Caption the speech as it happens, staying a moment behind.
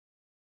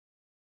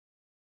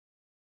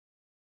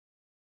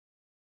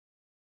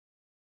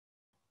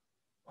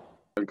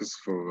Thanks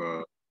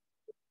for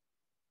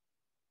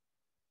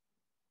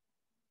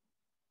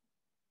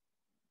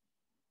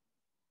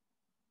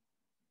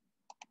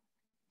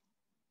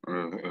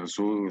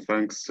so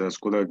thanks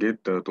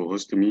SkolarGate to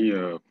host me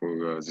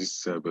for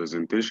this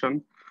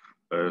presentation.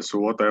 So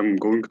what I'm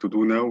going to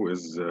do now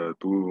is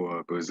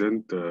to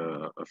present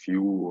a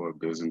few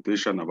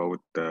presentation about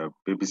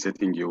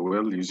babysitting your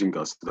well using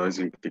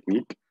acidizing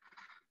technique.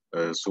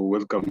 So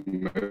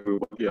welcome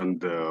everybody,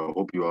 and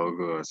hope you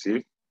are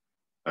safe.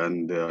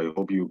 And I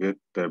hope you get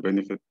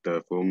benefit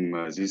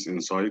from these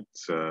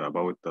insights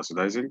about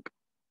acidizing.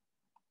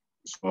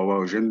 So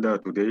our agenda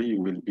today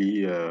will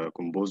be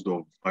composed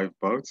of 5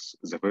 parts.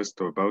 The first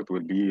part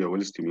will be a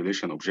well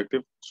stimulation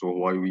objective, so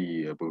why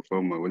we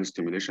perform well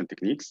stimulation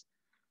techniques.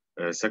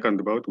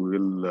 Second part, we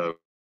will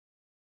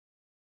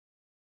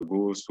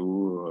go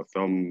through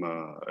some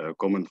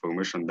common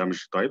formation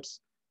damage types.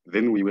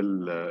 Then we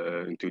will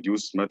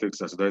introduce matrix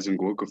acidizing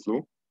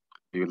workflow.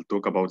 We will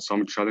talk about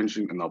some challenges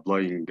in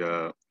applying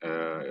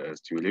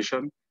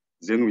stimulation.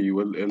 Then we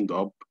will end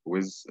up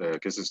with a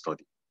case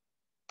study.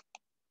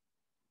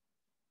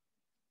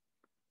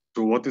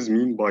 So what is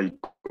mean by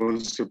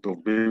concept of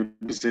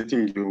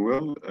babysitting your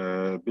well?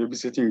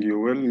 Babysitting your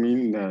well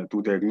mean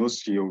to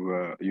diagnose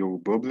your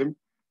problem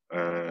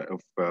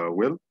of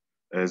well.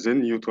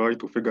 Then you try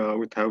to figure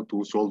out how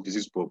to solve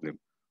this problem.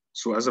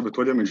 So as a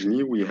petroleum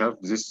engineer, we have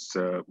this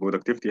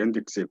productivity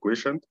index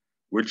equation,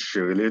 which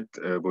relate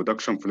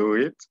production flow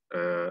rate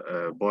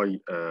by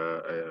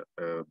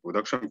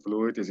production flow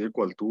rate is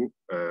equal to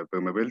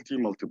permeability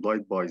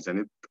multiplied by the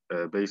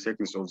net base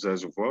thickness of the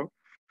reservoir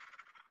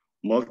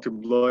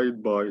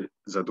multiplied by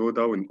the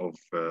drawdown of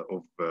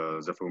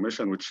the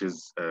formation, which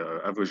is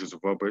average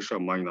reservoir pressure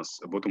minus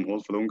bottom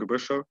hole flowing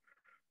pressure,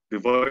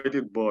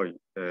 divided by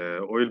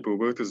oil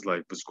properties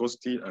like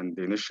viscosity and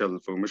the initial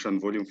formation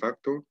volume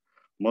factor,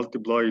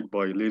 multiplied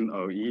by ln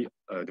RE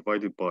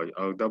divided by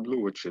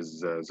RW, which is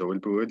the well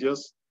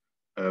radius,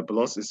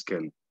 plus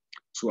scan.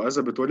 So as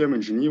a petroleum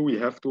engineer, we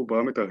have two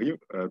parameters here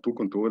to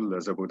control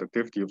the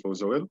productivity for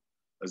the well.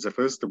 The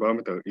first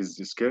parameter is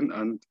the scan,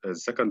 and the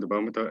second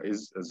parameter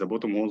is the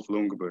bottom hole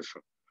flowing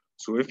pressure.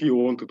 So if you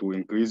want to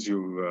increase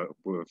your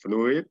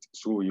flow rate,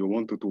 so you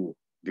want to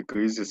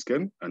decrease the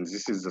scan, and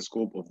this is the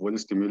scope of well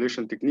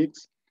stimulation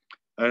techniques.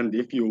 And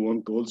if you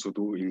want also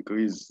to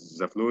increase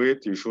the flow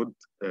rate, you should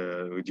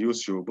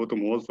reduce your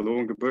bottom hole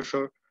flowing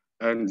pressure,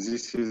 and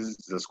this is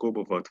the scope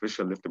of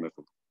artificial lift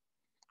method.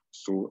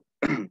 So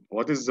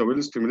what is the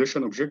well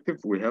stimulation objective?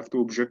 We have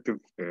two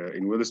objectives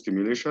in well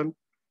stimulation.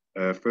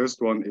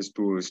 First one is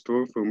to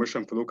restore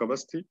formation flow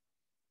capacity.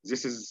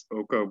 This is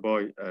occurred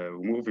by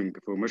removing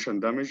formation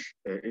damage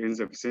in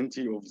the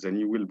vicinity of the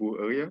new wellbore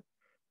area.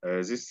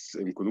 This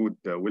include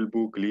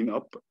wellbore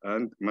cleanup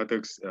and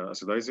matrix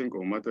acidizing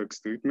or matrix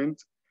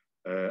treatment,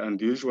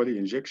 and usually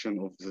injection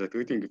of the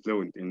treating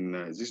fluid in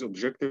this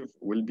objective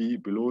will be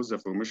below the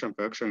formation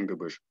fraction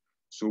pressure.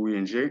 So we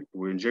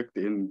inject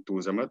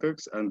into the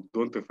matrix and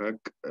don't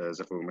affect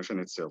the formation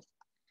itself.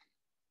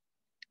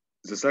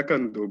 The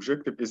second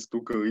objective is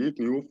to create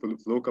new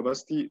flow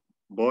capacity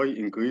by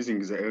increasing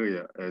the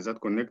area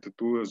that connected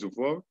to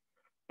reservoir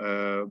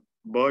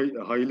by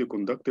a highly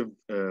conductive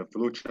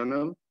flow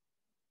channel.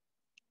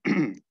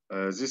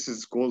 This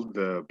is called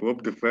the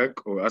propped frac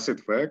or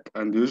acid frac,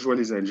 and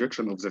usually the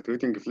injection of the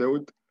treating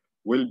fluid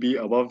will be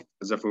above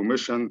the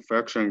formation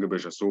fraction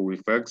pressure. So we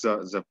frac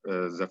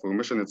the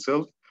formation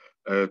itself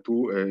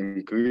to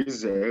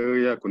increase the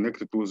area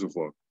connected to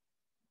reservoir.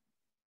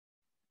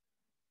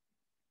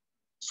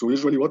 So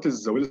usually what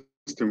is the well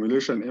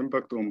stimulation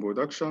impact on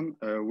production?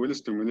 Well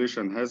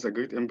stimulation has a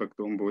great impact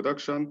on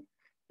production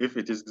if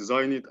it is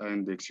designed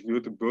and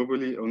executed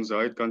properly on the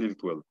right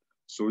candidate well.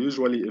 So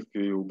usually if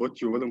you put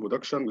your well in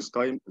production, with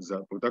time,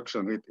 the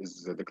production rate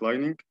is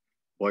declining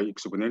by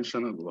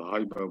exponential or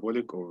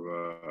hyperbolic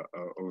or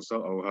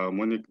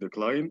harmonic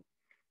decline.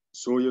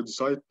 So you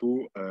decide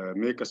to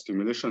make a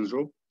stimulation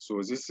job.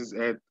 So this is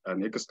add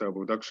an extra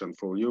production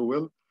for your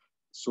well.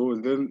 So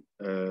then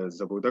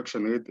the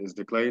production rate is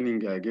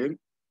declining again.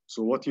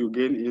 So what you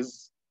gain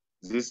is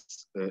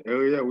this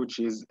area which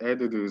is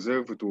added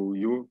reserve to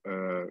your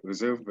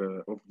reserve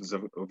of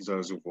the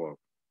reservoir.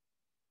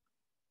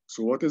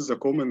 So what is the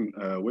common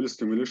well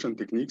stimulation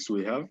techniques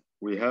we have?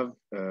 We have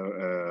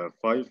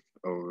 5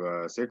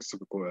 or 6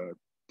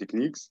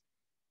 techniques.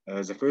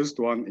 The first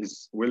one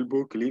is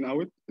wellbore clean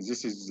out.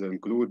 This is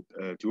include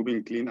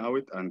tubing clean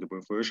out and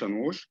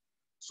perforation wash.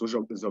 So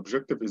the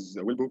objective is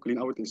the wellbore clean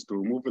out is to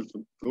remove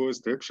flow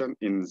restriction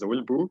in the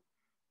wellbore.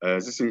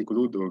 This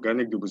include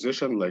organic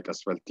deposition like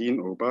asphaltene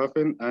or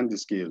paraffin and the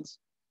scales.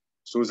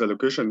 So the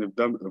location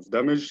of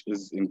damage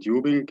is in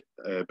tubing,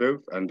 perf,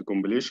 and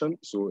compilation.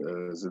 So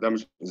the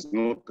damage is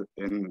not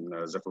in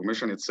the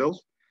formation itself.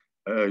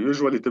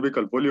 Usually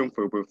typical volume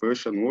for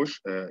perforation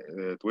wash,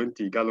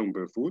 20 gallon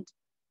per foot.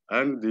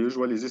 And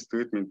usually this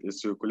treatment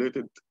is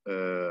circulated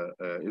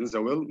in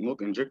the well,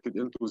 not injected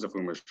into the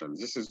formation.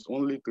 This is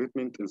only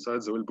treatment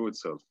inside the wellbore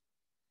itself.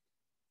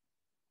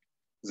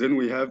 Then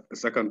we have a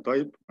second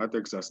type,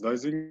 matrix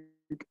acidizing.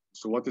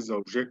 So what is the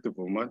objective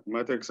of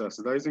matrix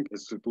acidizing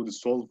is to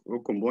dissolve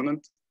rock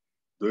component,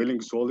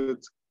 drilling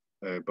solids,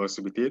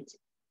 precipitate,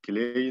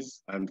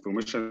 clays, and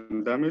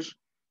formation damage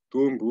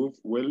to improve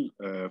well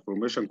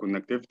formation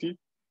connectivity.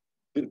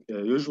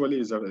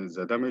 Usually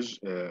the damage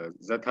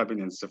that happen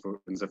in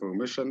the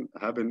formation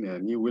happen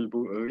near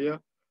wellbore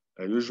area,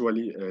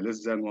 usually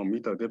less than 1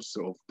 meter depth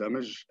of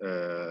damage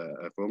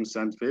from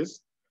sand face.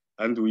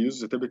 And we use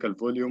the typical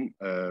volume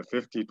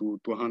 50 to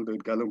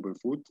 200 gallon per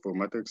foot for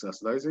matrix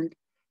acidizing.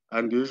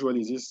 And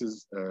usually this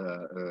is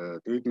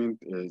treatment,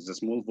 is a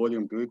small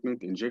volume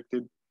treatment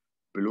injected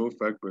below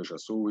frag pressure.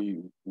 So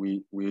we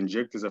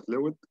inject the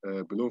fluid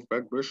below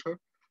frag pressure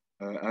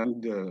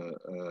and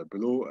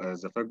below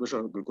the frag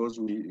pressure because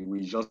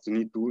we just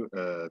need to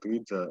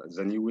treat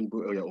the new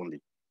wellbore area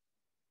only.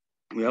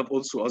 We have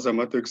also other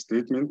matrix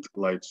treatment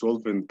like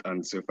solvent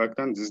and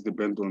surfactant. This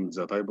depends on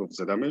the type of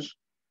the damage.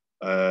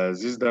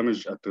 This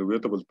damage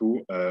attributable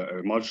to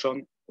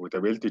emulsion,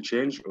 wettability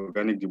change,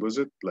 organic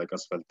deposit like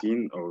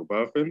asphaltene or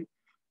paraffin,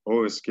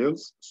 or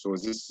scales. So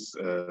this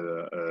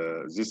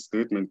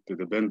treatment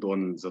depends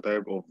on the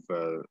type of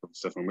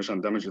the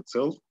formation damage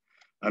itself.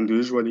 And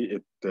usually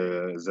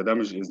the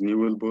damage is near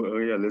wellbore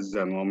area less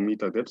than 1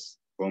 meter depth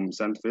from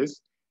sand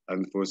face.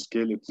 And for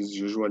scale, it is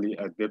usually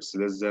at depths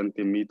less than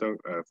 10 meters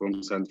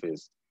from sand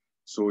face.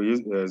 So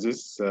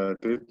this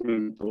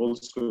treatment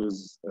also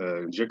is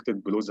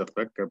injected below the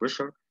frag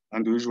pressure,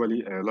 and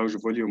usually a large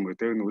volume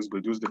return with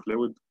produced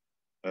fluid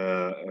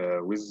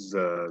with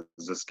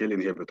the scale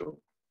inhibitor.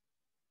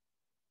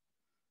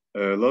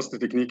 Last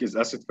technique is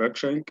acid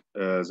fracturing.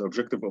 The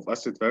objective of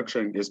acid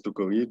fracturing is to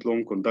create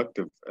long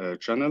conductive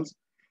channels.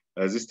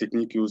 This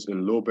technique used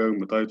in low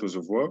permeability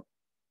reservoir.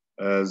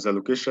 The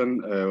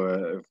location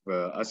of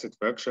acid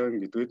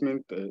fracturing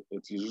treatment,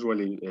 it's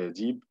usually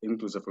deep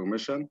into the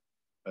formation.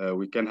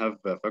 We can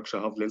have a fracture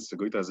half length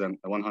greater than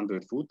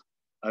 100 foot,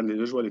 and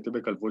usually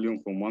typical volume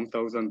from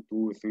 1,000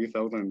 to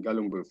 3,000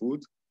 gallon per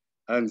foot.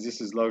 And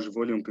this is large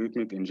volume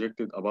treatment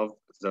injected above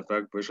the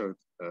frag pressure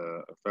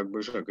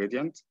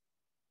gradient.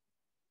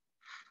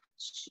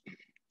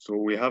 So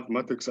we have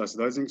matrix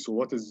acidizing. So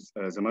what is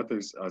the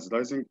matrix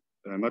acidizing?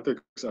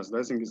 Matrix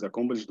acidizing is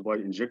accomplished by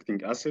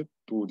injecting acid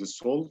to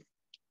dissolve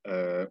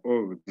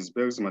or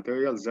disperse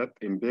materials that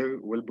impair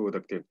well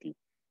productivity.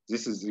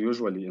 This is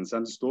usually in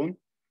sandstone,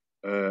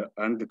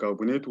 and the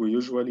carbonate we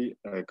usually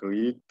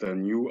create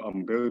new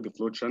unpaired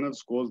flow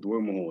channels called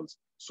wormholes.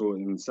 So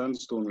in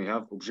sandstone we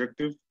have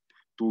objective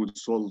to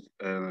dissolve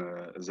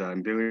the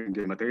impairing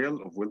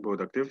material of well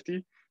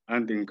productivity,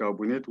 and in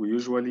carbonate we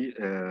usually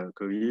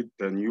create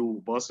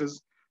new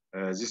passes.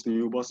 This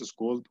new pass is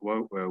called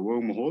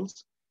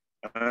wormholes.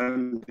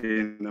 And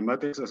in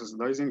matrix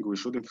acidizing, we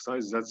should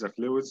emphasize that the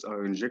fluids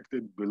are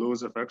injected below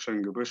the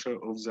fracturing pressure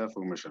of the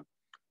formation.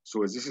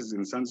 So this is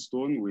in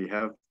sandstone, we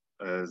have,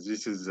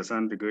 this is the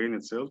sand grain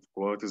itself,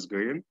 quartz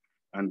grain,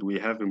 and we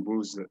have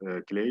imposed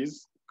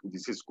clays.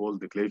 This is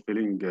called the clay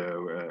filling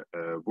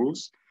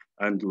pores.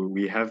 And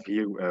we have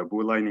here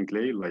pore lining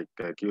clay like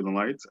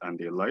keylonite and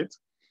illite.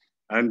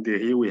 And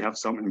here we have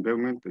some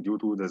impairment due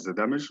to the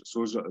damage.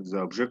 So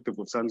the objective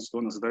of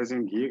sandstone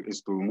acidizing here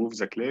is to remove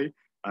the clay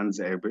and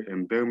the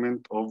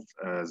impairment of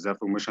the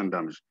formation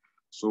damage.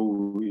 So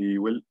we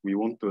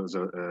want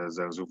the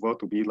reservoir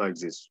to be like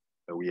this.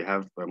 We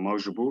have a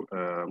much pore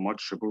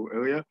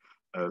area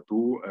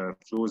to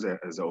flow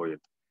the oil.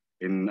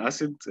 In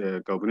acid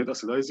carbonate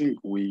acidizing,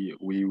 we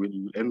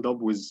will end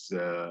up with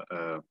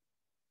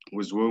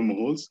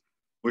wormholes,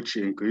 which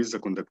increase the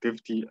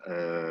conductivity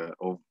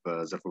of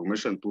the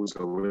formation to the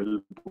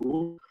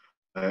wellbore,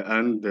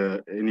 and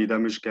any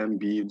damage can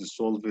be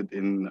dissolved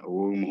in a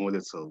wormhole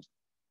itself.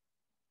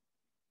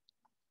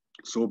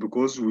 So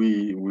because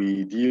we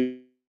deal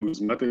with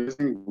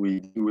matrixing,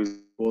 we deal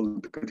with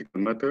called critical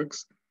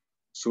matrix.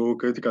 So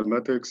critical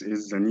matrix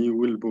is the new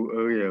wellbore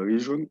area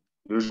region.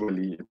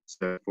 Usually it's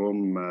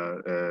from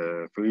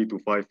 3 to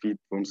 5 feet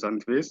from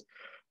sand face.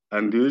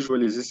 And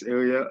usually this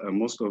area,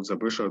 most of the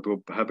pressure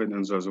drop happen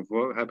in the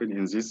reservoir, happen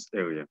in this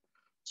area.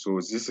 So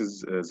this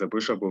is the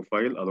pressure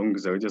profile along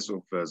the radius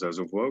of the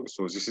reservoir.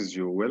 So this is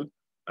your well,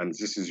 and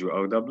this is your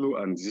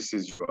RW, and this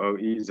is your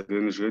RE, the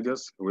drainage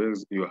radius, where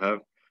you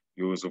have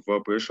your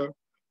reservoir pressure.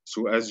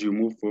 So as you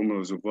move from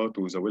reservoir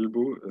to the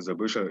wellbore, the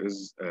pressure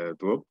is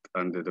dropped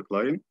and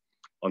decline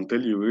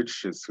until you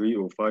reach 3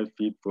 or 5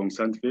 feet from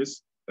sand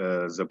face.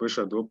 The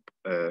pressure drop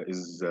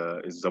is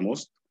the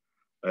most.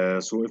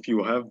 So if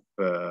you have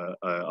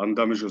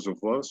undamaged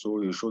reservoir,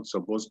 so you should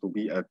supposed to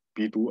be at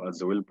P2 at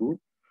the wellbore.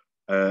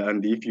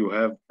 And if you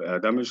have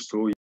damage,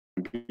 so you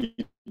can be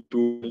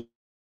P2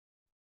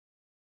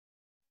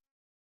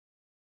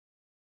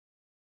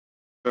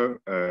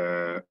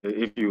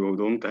 if you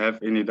don't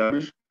have any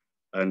damage.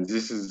 And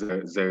this is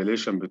the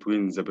relation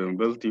between the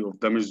permeability of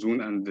damage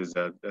zone and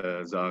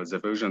the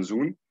version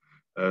zone.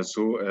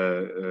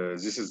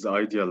 This is the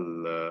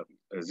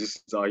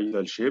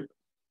ideal shape,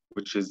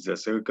 which is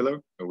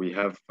circular. We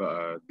have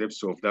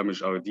depth of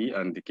damage RD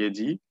and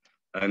KD,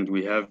 and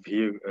we have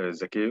here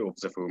the K of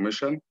the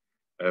formation.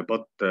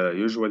 but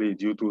usually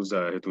due to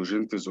the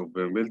heterogeneity of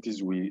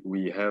permeabilities,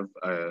 we have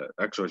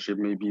actual shape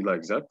may be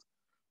like that.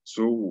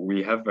 So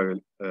we have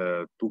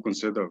to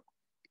consider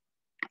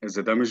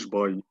the damage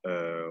by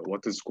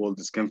what is called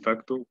the skin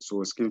factor.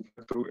 So skin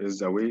factor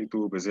is a way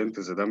to present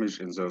the damage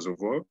in the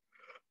reservoir.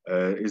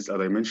 Is a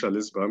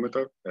dimensionless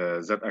parameter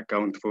that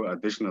account for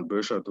additional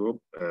pressure drop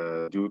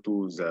due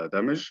to the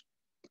damage.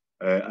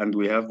 And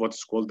we have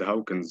what's called the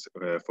Hawkins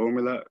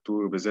formula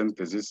to represent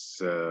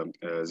this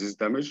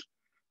damage.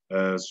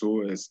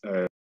 So if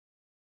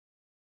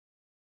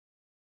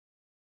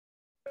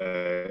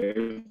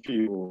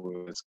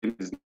your skin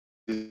is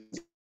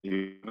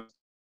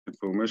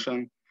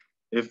information,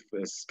 if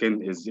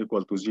skin is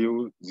equal to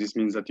 0, this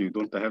means that you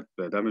don't have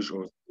damage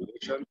or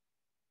stimulation,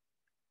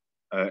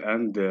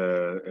 and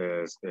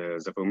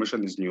the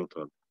formation is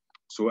neutral.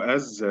 So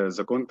as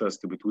the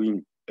contrast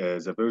between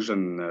the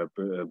version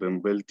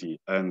permeability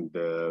and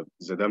the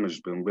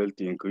damage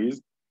permeability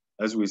increased,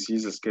 as we see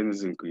the skin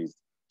is increased.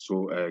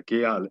 So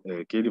K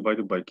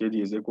divided by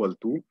KD is equal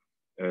to,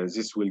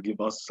 this will give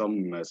us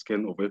some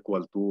skin of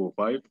equal to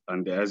 5.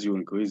 And as you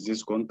increase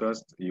this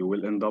contrast, you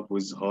will end up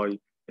with high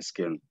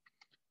skin.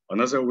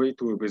 Another way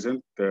to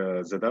represent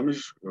the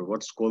damage,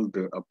 what's called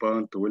the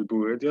apparent Wilbur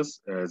radius.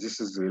 This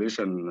is the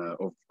relation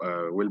of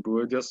Wilbur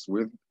radius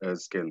with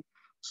skin.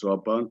 So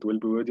apparent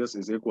Wilbur radius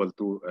is equal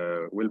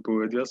to Wilbur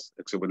radius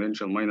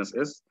exponential minus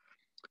S.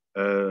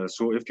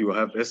 So if you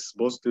have S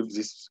positive,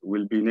 this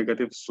will be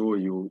negative. So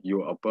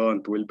your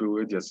apparent Wilbur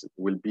radius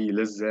will be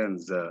less than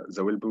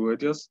the Wilbur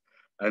radius.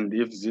 And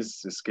if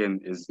this skin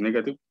is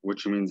negative,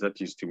 which means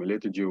that you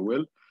stimulated your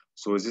well,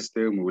 so this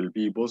term will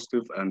be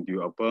positive, and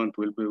your apparent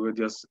Wilbur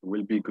radius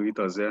will be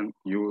greater than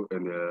your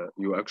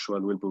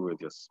actual Wilbur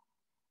radius.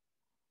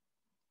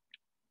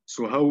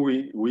 So how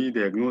we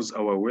diagnose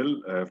our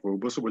well for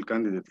possible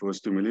candidate for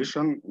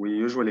stimulation, we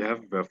usually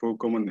have 4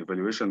 common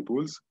evaluation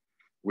tools.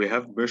 We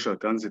have pressure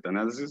transit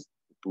analysis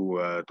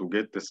to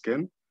get the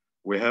skin.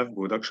 We have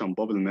production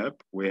bubble map.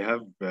 We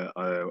have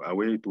a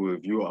way to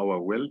review our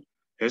well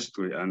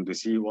history and to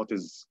see what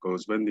is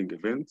corresponding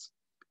events.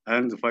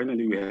 And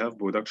finally, we have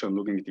production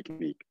logging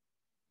technique.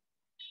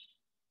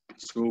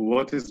 So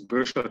what is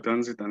pressure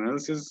transit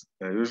analysis?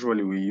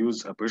 Usually we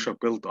use a pressure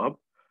built up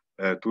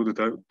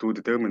to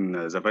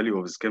determine the value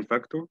of the skin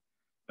factor.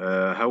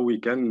 How we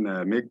can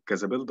make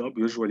the build up?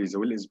 Usually the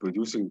well is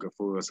producing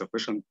for a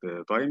sufficient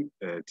time,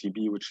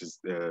 TB, which is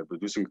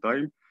producing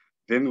time.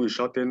 Then we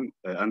shut in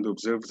and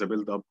observe the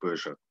build up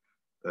pressure.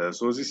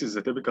 So this is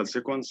the typical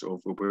sequence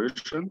of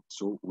operation.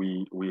 So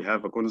we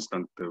have a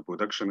constant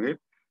production rate.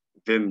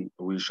 Then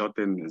we shut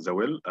in the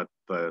well at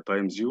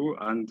time 0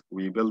 and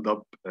we build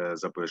up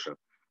the pressure.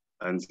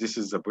 And this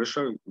is the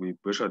pressure.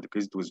 Pressure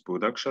decreased with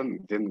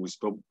production. Then we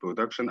stop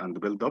production and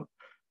build up.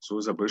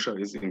 So the pressure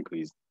is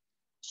increased.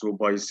 So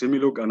by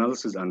semi-log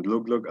analysis and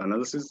log-log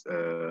analysis,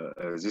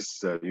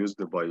 this used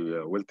by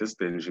well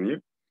test engineer,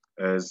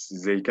 as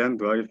they can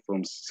derive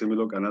from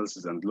semi-log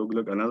analysis and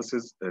log-log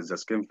analysis the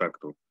skin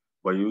factor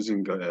by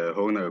using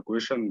Horner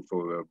equation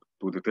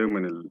to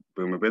determine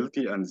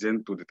permeability and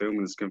then to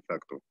determine skin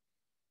factor.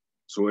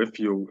 So if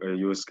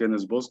your skin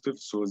is positive,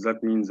 so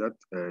that means that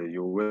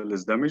your well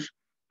is damaged.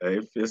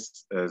 If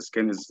this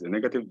skin is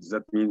negative,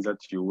 that means that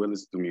your well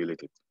is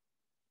stimulated.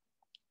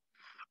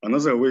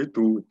 Another way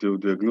to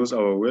diagnose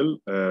our well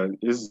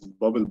is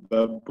bubble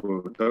map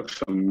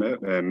production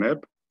map.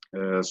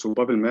 So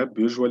bubble map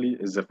usually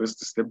is the first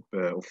step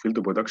of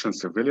field production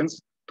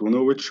surveillance to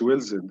know which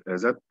wells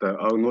that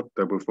are not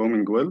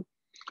performing well.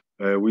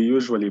 We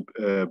usually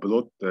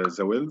plot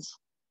the wells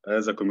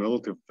as a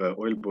cumulative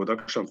oil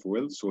production for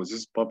well. So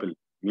this bubble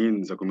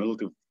means the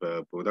cumulative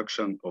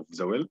production of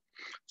the well.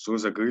 So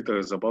the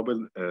greater the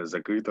bubble,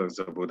 the greater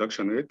the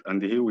production rate.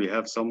 And here we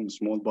have some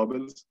small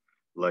bubbles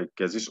like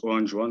this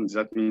orange one.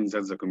 That means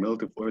that the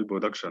cumulative oil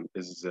production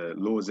is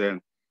lower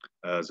than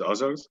the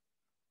others.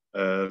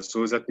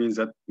 So that means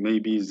that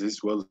maybe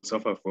this will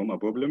suffer from a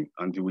problem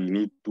and we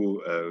need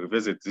to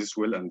revisit this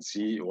well and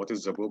see what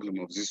is the problem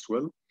of this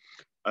well.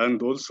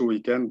 And also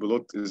we can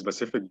plot a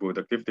specific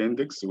productivity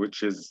index,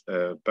 which is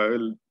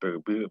barrel per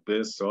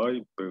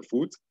PSI per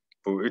foot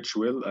for each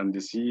well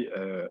and see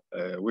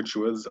which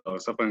wells are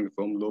suffering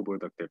from low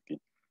productivity.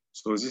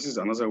 So this is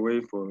another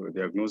way for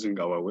diagnosing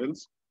our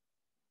wells.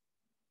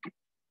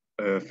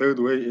 Third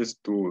way is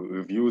to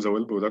review the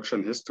well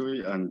production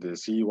history and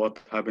see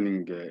what's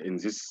happening in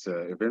this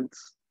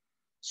events.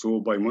 So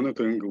by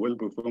monitoring well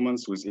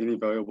performance with any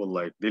variable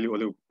like daily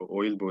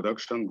oil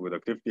production,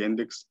 productivity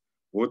index,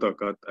 water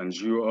cut, and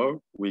GOR,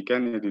 we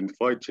can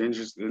identify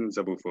changes in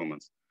the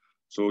performance.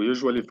 So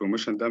usually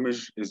formation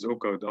damage is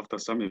occurred after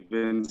some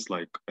events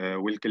like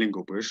well killing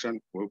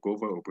operation,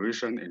 workover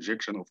operation,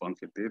 injection of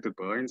unfiltrated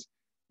brines,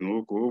 and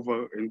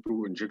workover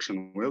into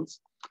injection wells.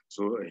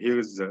 So here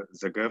is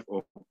the graph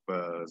of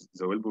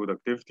the well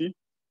productivity.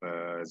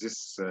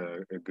 This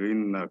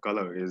green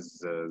color is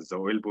the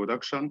oil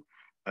production,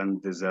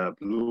 and the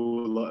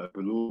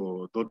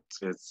blue dot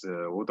is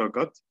water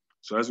cut.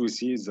 So as we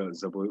see,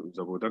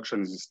 the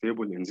production is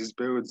stable in this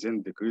period,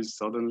 then decrease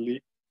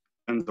suddenly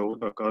and the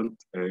water current,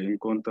 in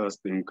contrast,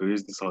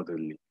 increased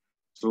suddenly.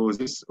 So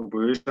this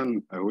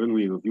operation, when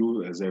we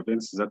review the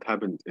events that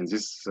happened in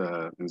this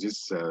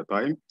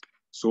time,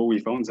 so we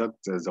found that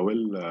the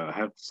well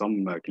have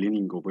some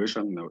cleaning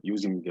operation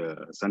using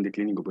sandy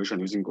cleaning operation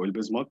using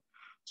oil-based mud.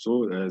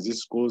 So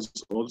this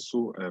caused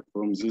also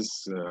from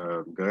this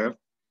graph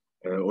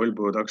oil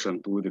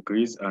production to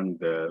decrease and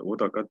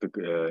water cut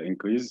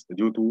increase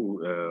due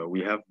to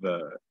we have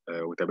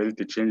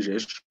potability change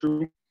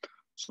issue.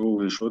 So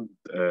we should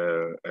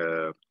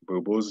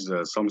propose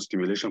some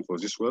stimulation for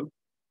this well.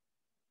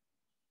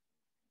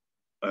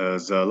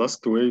 The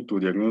last way to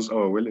diagnose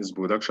our well is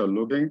production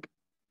logging.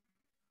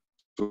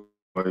 So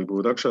by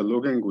production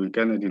logging, we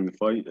can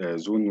identify a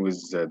zone with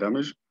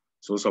damage.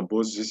 So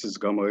suppose this is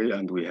gamma ray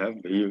and we have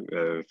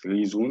here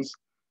three zones.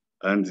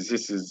 And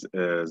this is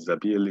the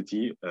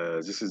PLT,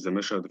 this is the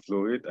measured flow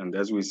rate. And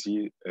as we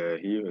see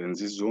here in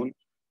this zone,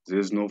 there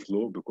is no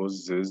flow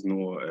because there is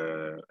no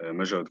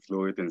measured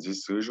flow rate in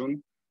this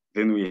region.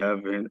 Then we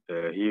have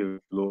here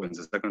flow in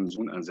the second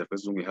zone, and the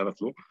first zone we have a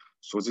flow.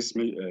 So this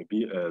may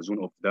be a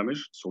zone of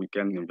damage, so we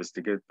can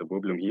investigate the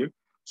problem here.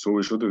 So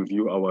we should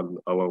review our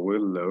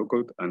well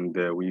record, and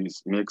we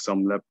make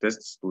some lab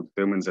tests to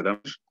determine the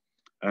damage.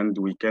 And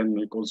we can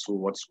make also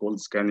what's called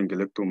scanning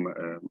electron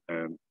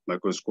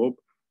microscope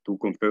to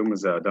confirm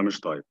the damage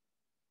type.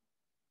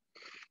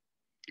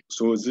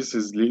 So this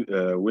is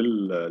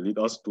will lead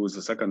us to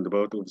the second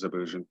part of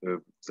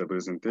the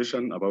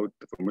presentation about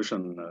the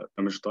formation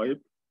damage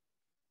type.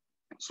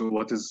 So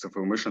what is the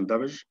formation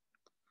damage?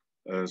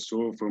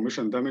 So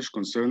formation damage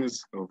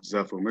concerns of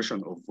the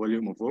formation of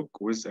volume of rock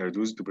with a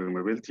reduced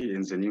permeability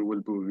in the new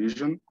wellbore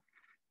region.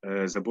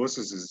 The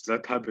processes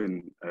that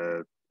happen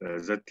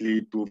that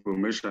lead to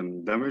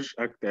formation damage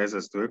act as a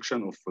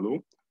restriction of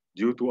flow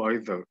due to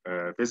either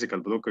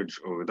physical blockage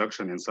or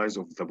reduction in size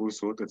of the bore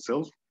throat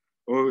itself,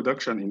 or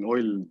reduction in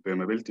oil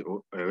permeability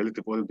or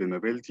relative oil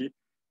permeability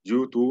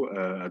due to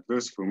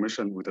adverse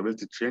formation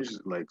mutability change,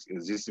 like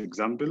this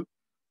example.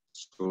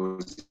 So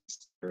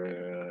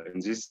in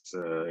this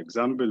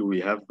example,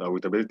 we have a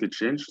mutability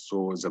change.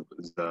 So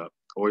the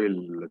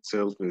oil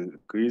itself is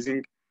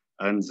increasing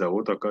and the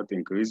water cut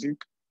increasing.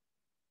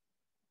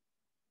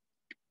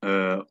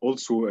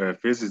 Also,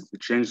 phases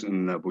change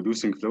in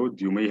producing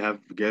fluid. You may have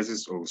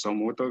gases or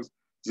some waters.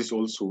 This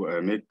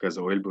also make the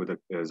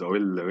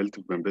oil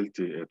relative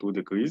permeability to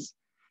decrease.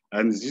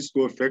 And these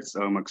two effects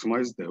are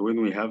maximized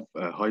when we have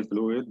a high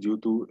flow rate due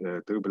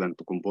to turbulent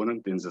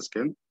component in the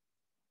skin.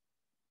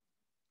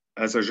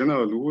 As a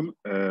general rule,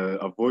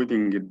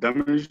 avoiding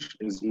damage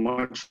is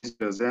much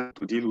easier than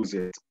to deal with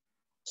it.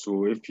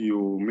 So if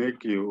you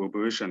make your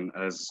operation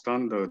as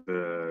standard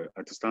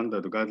at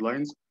standard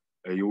guidelines,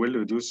 you will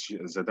reduce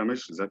the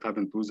damage that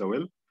happened to the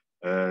well.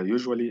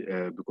 Usually,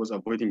 because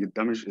avoiding the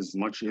damage is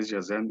much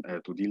easier than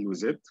to deal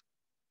with it.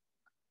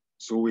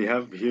 So we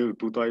have here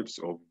two types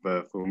of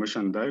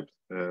formation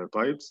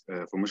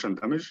formation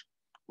damage.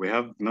 We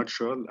have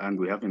natural and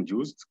we have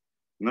induced.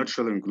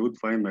 Natural include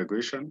fine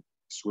migration,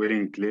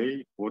 swelling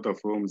clay, water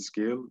formed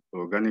scale,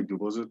 organic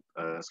deposit,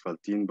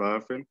 asphaltene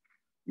paraffin,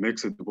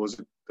 mixed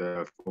deposit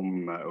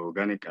from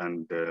organic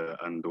and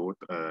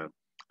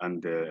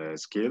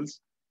scales.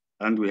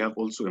 And we have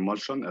also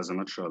emulsion as a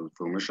natural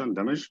formation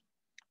damage.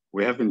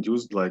 We have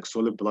induced like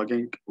solid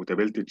plugging,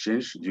 mutability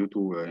change due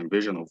to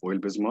invasion of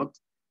oil-based mud,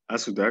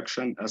 acid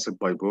reaction, acid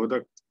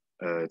byproduct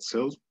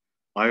itself,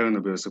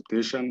 iron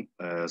precipitation,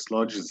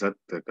 sludges that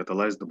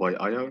catalyzed by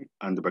iron,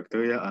 and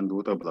bacteria and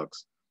water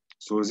plugs.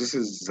 So this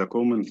is the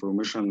common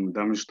formation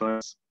damage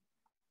types.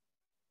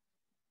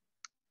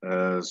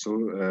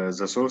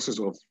 The sources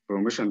of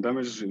formation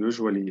damage,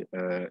 usually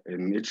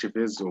in each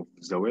phase of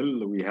the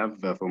well, we have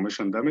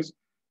formation damage.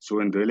 So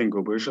in drilling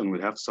operation,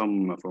 we have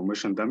some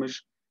formation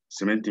damage.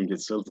 Cementing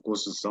itself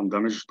causes some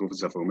damage to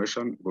the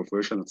formation,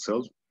 perforation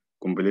itself,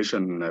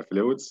 compilation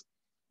fluids.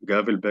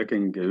 Gravel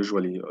backing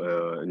usually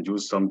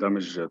induce some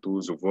damage to the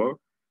reservoir.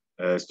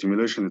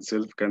 Stimulation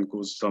itself can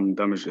cause some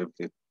damage if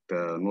it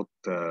not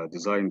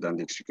designed and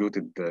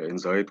executed in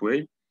the right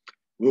way.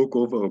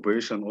 Workover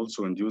operation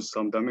also induce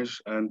some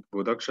damage, and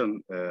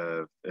production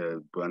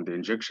and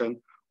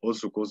injection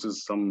also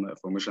causes some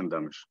formation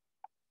damage.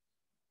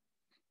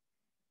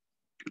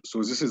 So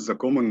this is the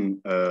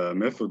common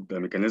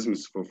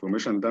mechanisms for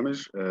formation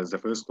damage. The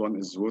first one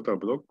is water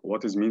block.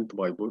 What is meant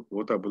by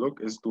water block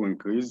is to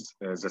increase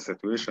the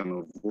saturation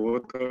of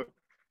water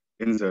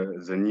in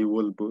the knee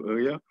wellbore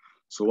area.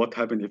 So what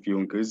happens if you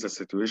increase the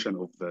saturation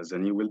of the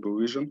knee wellbore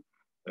region?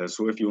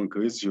 So if you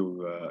increase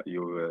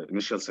your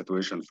initial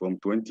saturation from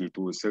 20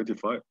 to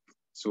 35,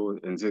 so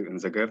in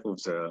the graph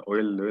of the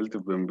oil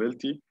relative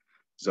permeability,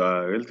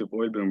 the relative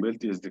oil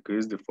permeability is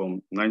decreased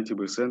from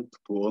 90%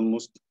 to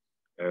almost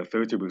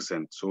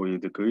 30%. So you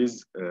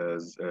decrease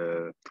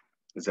the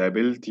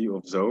ability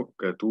of the rock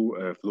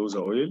to flow the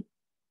oil.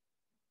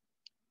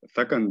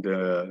 Second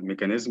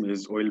mechanism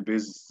is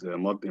oil-based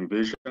mud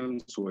invasion.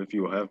 So if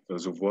you have a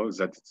reservoir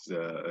that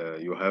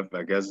you have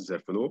a gas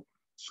flow,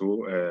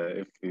 so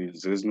if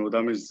there is no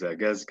damage, the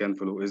gas can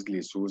flow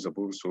easily through the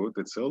bore throat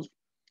itself.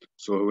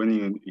 So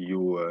when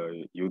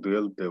you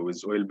drilled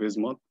with oil-based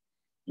mud,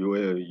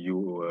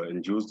 you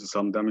induced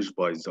some damage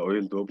by the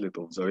oil droplet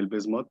of the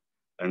oil-based mud,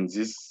 and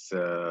this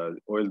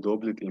oil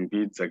droplet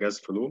impedes the gas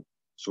flow,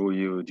 so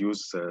you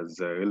reduce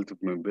the relative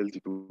mobility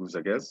to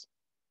the gas.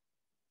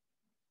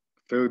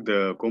 Third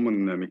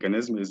common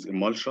mechanism is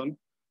emulsion.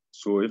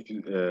 So if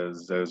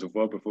the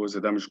reservoir before the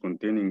damage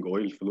containing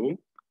oil flow,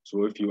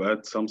 so if you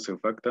add some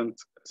surfactant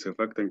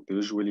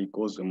usually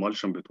cause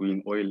emulsion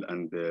between oil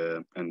and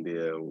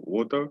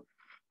water,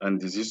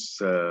 and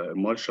this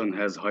emulsion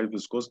has high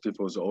viscosity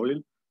for the oil.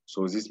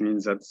 So this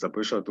means that the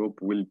pressure drop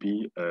will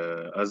be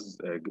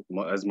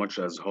as much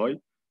as high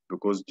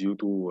because due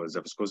to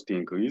the viscosity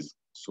increase.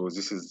 So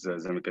this is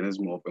the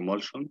mechanism of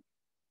emulsion.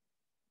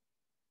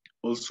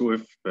 Also,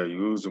 if you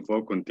use a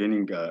reservoir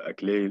containing a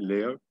clay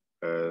layer,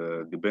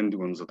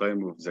 depending on the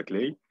time of the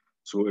clay.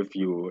 So if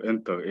you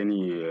enter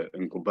any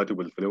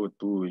incompatible fluid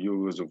to your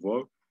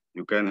reservoir,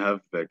 you can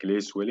have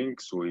clay swelling.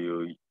 So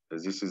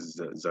this is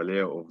the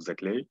layer of the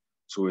clay.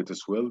 So it is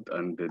swelled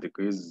and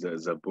decrease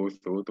the pour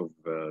through of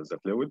the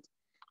fluid.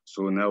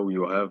 So now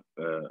you have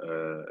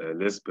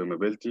less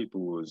permeability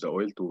to the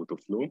oil to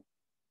flow.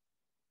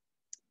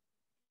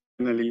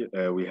 Finally,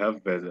 we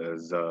have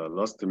the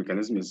last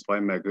mechanism is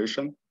fine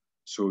migration.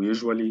 So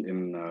usually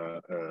in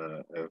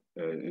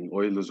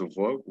oil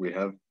reservoir, we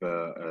have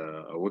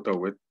a water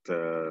wet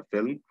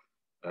film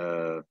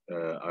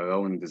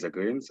around the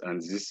grains,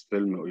 and this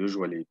film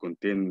usually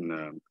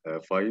contain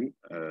fine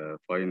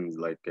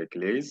like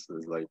clays,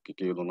 like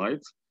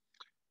kaolinites.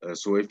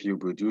 So if you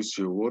produce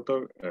your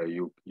water,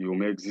 you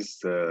make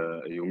this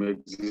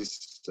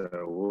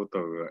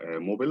water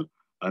mobile,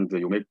 and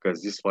you make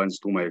these fines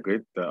to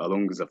migrate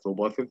along the flow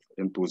path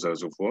into the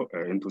reservoir,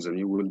 into the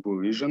new wellbore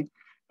region,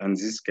 and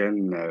this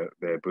can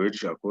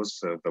bridge across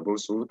the pore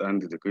throat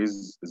and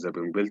decrease the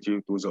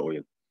permeability to the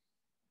oil.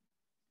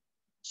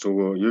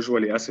 So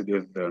usually acid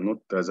is not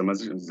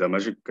the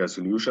magic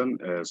solution.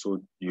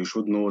 So you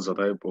should know the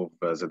type of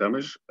the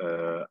damage,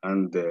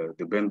 and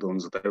depend on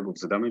the type of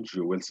the damage,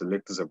 you will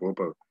select the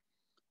proper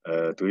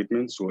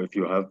treatment. So if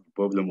you have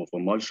problem of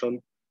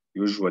emulsion,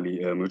 usually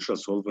neutral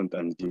solvent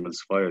and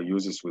demulsifier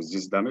uses with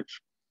this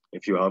damage.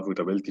 If you have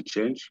wettability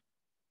change,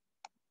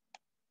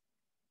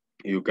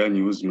 you can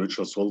use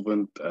neutral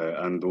solvent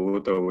and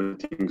water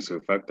wetting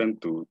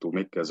surfactant to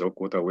make the rock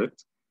water wet.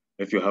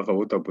 If you have a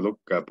water block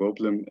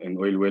problem in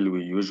oil well,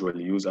 we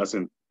usually use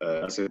acid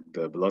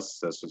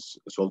plus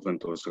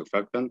solvent or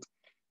surfactant.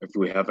 If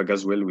we have a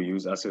gas well, we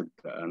use acid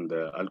and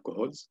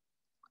alcohols.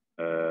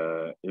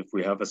 If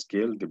we have a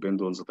scale,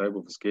 depend on the type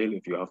of scale.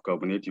 If you have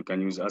carbonate, you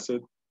can use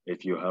acid.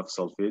 If you have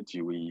sulfate,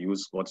 we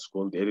use what's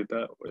called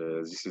EDTA.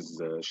 This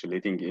is a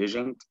chelating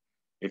agent.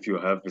 If you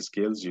have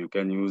scales, you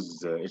can use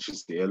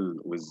HCl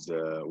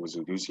with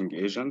reducing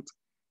agent.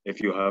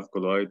 If you have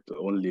chloride,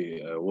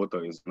 only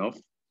water is enough.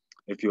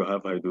 If you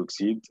have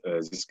hydroxide,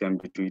 this can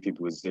be treated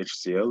with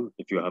HCl.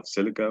 If you have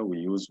silica, we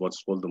use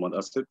what's called the mud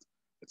acid.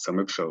 It's a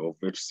mixture of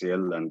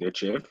HCl and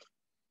HF.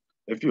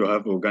 If you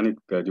have organic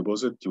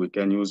deposit, we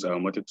can use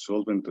aromatic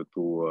solvent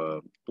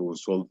to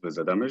solve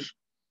the damage.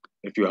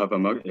 If you have a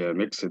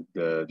mixed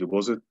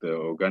deposit,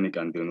 organic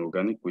and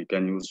inorganic, we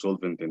can use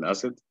solvent and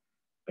acid.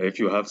 If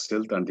you have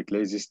silt and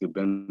clay, this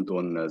depends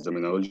on the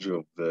mineralogy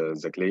of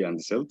the clay and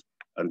silt,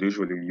 and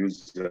usually we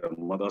use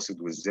mud acid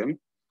with them.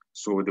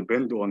 So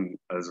depend on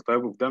the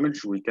type of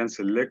damage, we can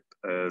select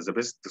the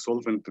best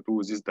solvent to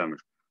do this damage.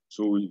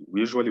 So we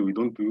usually we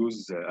don't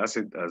use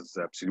acid as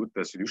absolute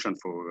solution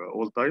for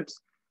all types.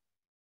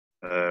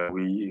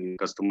 We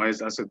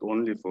customize acid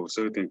only for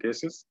certain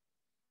cases.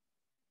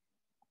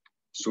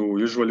 So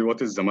usually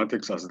what is the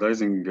matrix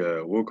acidizing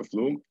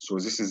workflow? So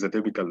this is the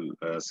typical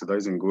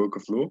acidizing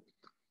workflow.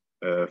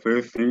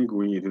 First thing,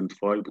 we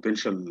identify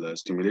potential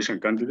stimulation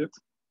candidate.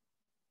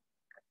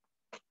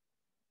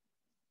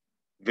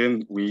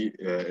 Then we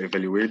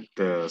evaluate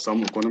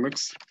some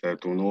economics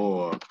to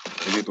know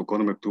is it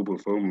economic to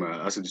perform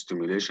acid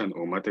stimulation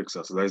or matrix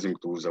acidizing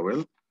to the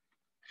well.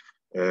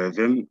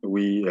 Then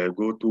we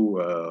go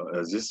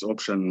to this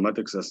option,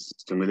 matrix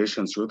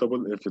stimulation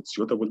suitable. If it's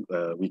suitable,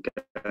 we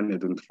can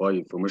identify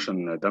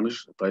information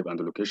damage type and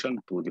location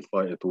to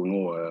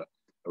know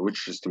which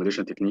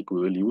stimulation technique we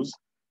will use.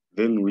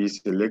 Then we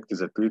select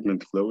the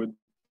treatment fluid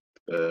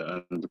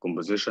and the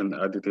composition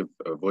additive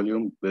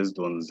volume based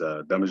on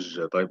the damage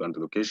type and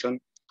location.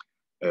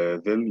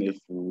 Then if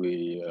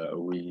we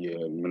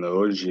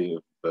mineralogy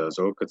of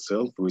the rock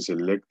itself, we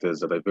select the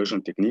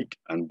diversion technique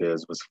and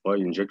specify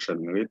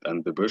injection rate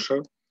and the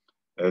pressure.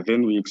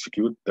 Then we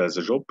execute the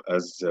job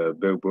as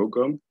per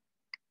program.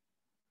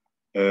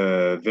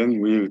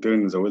 Then we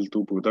return the well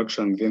to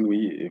production. Then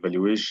we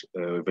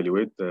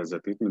evaluate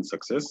the treatment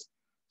success.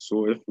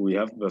 So if we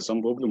have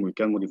some problem, we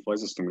can modify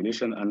the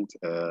stimulation, and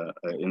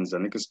in the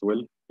next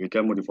well, we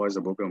can modify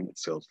the program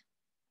itself.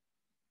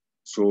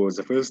 So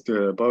the first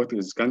part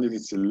is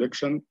candidate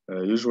selection.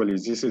 Usually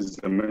this is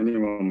the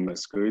minimum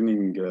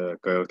screening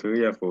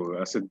criteria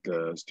for acid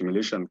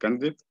stimulation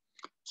candidate.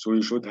 So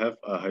you should have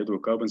a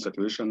hydrocarbon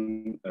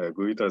saturation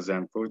greater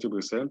than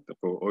 40%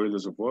 for oil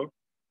reservoir.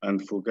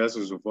 And for gas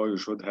reservoir, you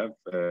should have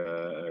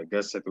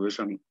gas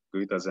saturation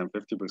greater than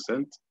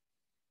 50%.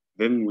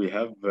 Then we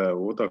have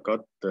water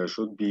cut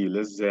should be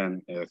less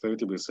than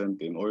 30%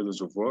 in oil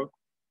reservoir,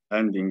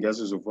 and in gas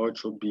reservoir it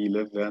should be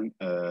less than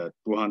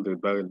 200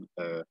 barrel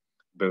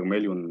per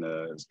million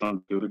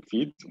standard cubic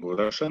feet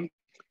production.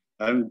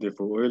 And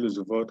for oil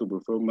reservoir to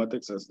perform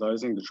matrix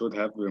acidizing, it should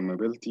have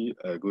permeability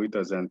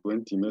greater than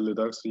 20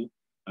 millidarcy.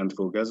 And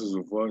for gas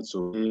reservoir, it's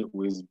okay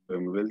with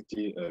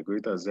permeability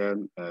greater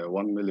than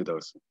 1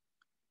 millidarcy.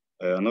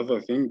 Another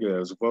thing,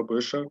 reservoir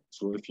pressure.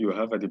 So if you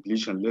have a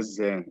depletion less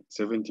than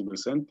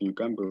 70%, you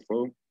can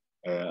perform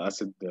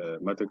acid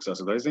matrix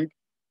acidizing.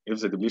 If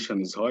the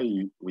depletion is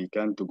high, we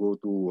can to go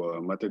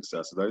to matrix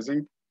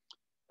acidizing.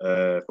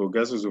 For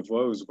gas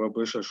reservoir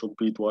pressure should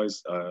be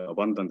twice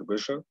abundant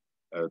pressure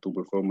to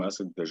perform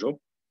acid job.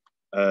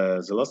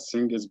 The last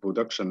thing is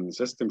production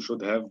system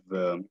should have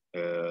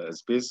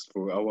space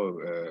for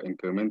our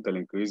incremental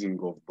increasing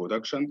of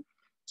production.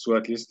 So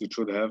at least it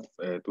should have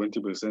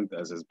 20%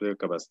 as a spare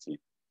capacity.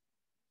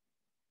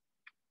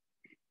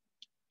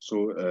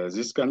 So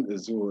this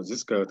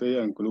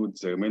criteria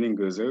includes the remaining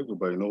reserve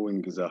by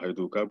knowing the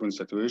hydrocarbon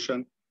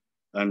saturation,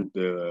 and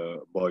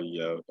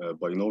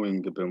by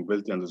knowing the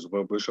permeability and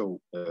reservoir pressure,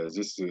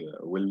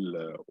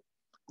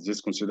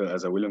 this considered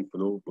as a well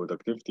flow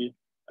productivity,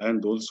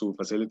 and also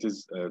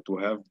facilities to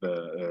have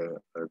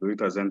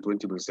greater than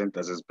 20%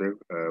 as a spare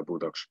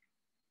production.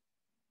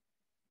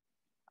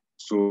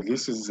 So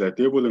this is a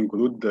table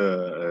include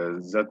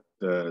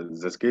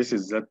the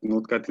cases that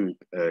not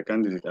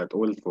candidate at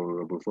all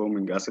for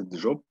performing acid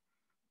job.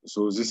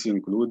 So this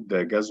include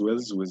the gas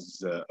wells with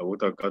a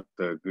water cut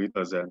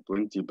greater than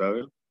 20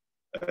 barrel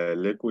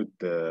liquid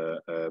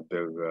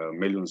per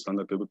million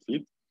standard cubic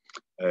feet.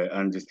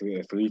 And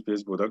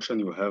three-phase production,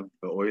 you have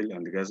oil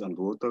and gas and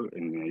water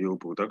in your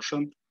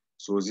production.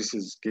 So this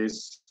is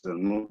case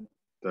not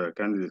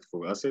candidate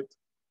for acid.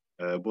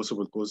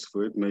 Possible cause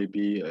for it may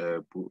be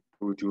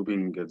poor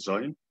tubing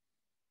design.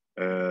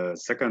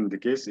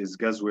 Second case is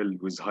gas well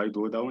with high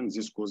drawdown.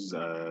 This causes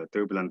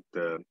turbulent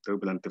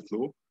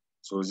flow.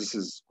 So this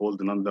is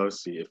called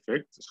non-Darcy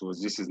effect. So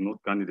this is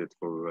not candidate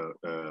for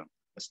a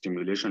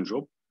stimulation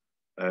job.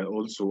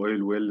 Also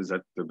oil well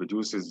that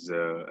produces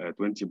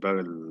 20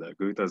 barrel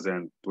greater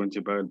than 20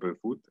 barrel per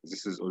foot.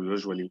 This is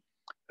usually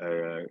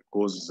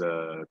cause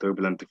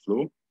turbulent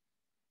flow.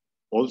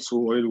 Also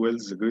oil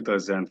wells greater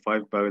than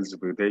 5 barrels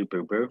per day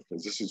per berth.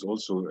 This is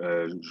also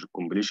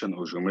completion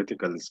or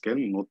geometrical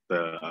scan, not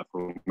a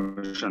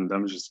formation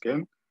damage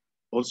scan.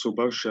 Also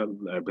partial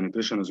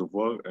penetration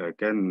reservoir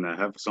can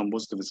have some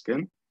positive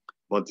scan,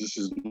 but this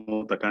is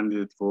not a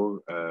candidate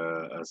for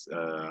a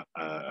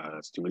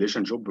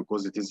stimulation job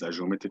because it is a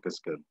geometric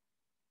scale.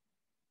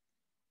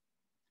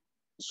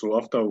 So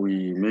after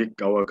we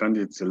make our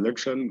candidate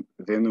selection,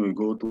 then we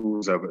go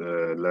to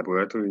the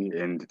laboratory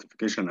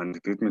identification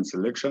and treatment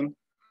selection.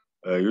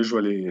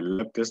 Usually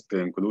lab tests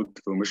include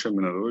formation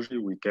mineralogy.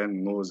 We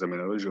can know the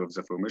mineralogy of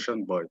the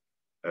formation by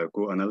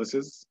core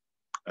analysis,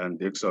 and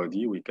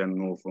XRD. We can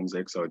know from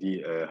the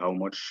XRD how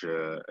much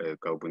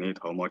carbonate,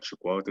 how much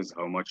quartz,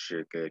 how much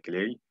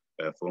clay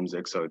from the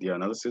XRD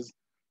analysis.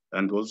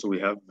 And also we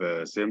have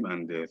SEM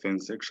and thin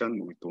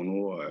section to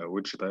know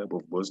which type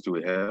of porosity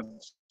we have.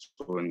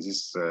 So in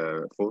this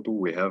photo,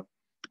 we have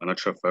a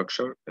natural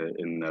fracture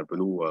in a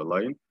blue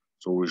line.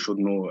 So we should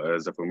know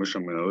the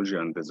formation mineralogy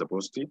and the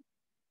porosity.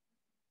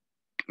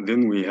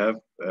 Then we have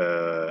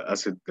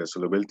acid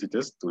solubility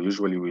test. So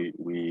usually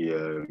we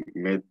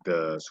made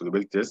the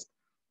solubility test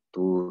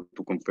to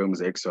confirm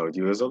the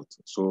XRD result.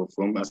 So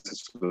from acid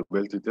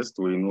solubility test,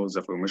 we know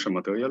the formation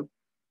material.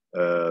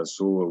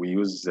 So we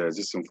use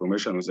this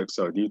information with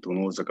XRD to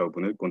know the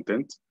carbonate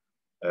content,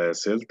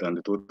 silt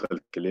and total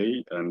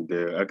clay and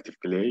active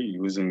clay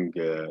using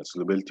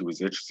solubility with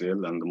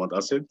HCl and mud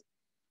acid.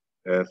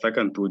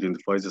 Second, to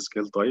identify the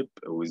scale type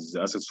with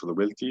acid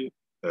solubility.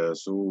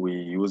 So we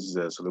use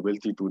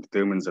solubility to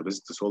determine the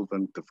best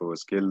solvent for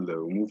scale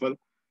removal.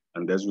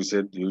 And as we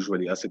said,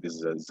 usually acid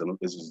is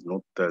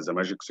not the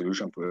magic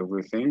solution for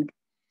everything.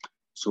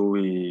 So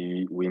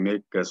we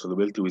make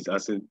solubility with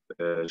acid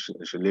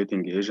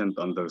chelating agent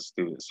under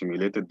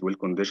simulated well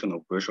condition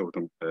of pressure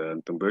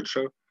and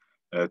temperature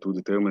to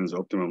determine the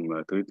optimum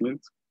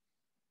treatment.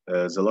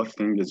 The last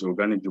thing is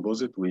organic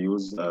deposit. We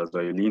use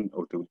xylene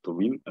or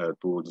toluene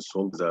to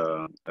dissolve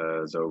the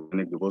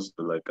organic deposit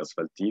like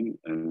asphaltene,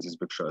 in this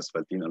picture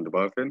asphaltene and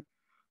paraffin.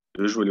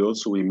 Usually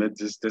also we made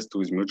this test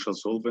with mutual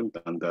solvent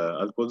and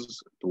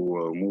alcohols to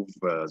remove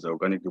the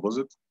organic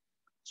deposit.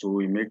 So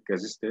we make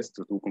this test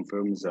to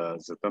confirm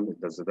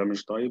the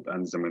damage type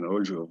and the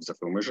mineralogy of the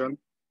formation.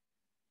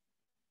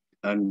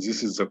 And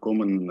this is the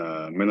common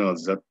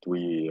minerals that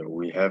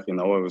we have in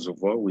our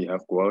reservoir. We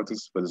have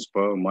quartz,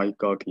 feldspar,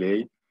 mica,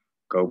 clay,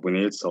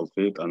 carbonate,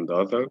 sulfate, and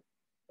other.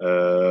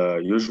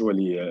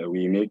 Usually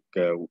we make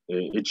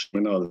each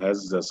mineral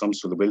has some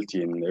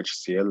solubility in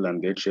HCl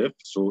and HF.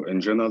 So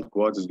in general,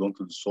 quartz don't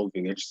dissolve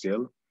in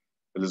HCl.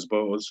 Feldspar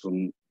also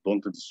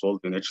don't dissolve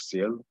in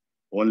HCl.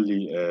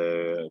 only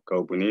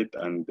carbonate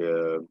and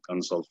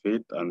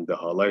sulfate and the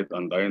halide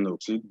and iron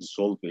oxide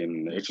dissolve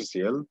in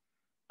HCl.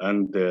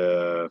 And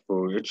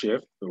for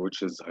HF,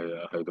 which is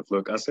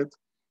hydrofluoric acid,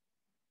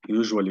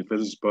 usually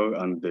feldspar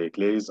and the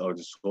clays are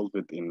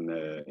dissolved in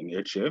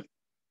HF.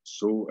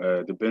 So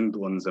depend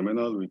on the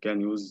mineral, we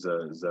can use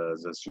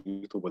the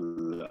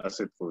suitable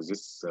acid for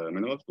this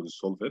mineral to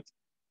dissolve it.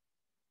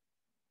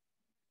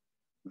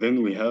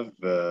 Then we have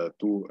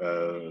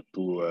to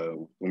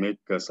make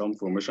some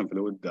formation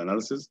fluid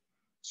analysis.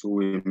 So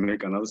we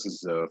make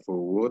analysis for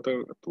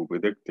water to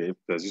predict if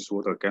this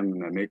water can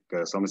make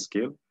some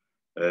scale.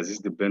 This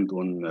depends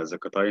on the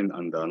cation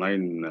and the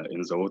anion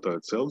in the water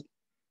itself.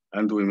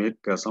 And we make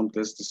some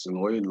tests in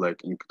oil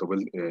like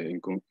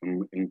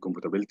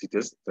incompatibility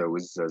test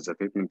with the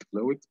treatment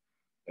fluid,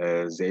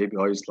 the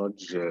API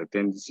sludge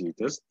tendency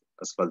test,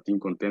 asphaltene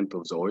content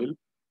of the oil,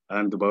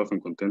 and the paraffin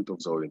content of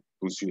the oil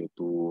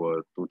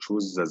to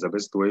choose the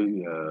best way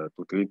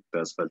to treat the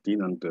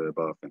asphaltene and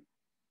paraffin.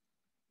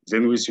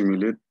 Then we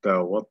simulate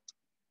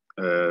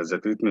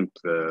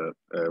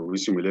we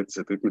simulate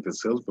the treatment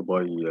itself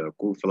by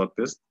core flood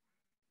test.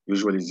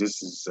 Usually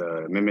this is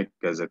mimic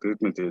the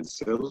treatment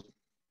itself,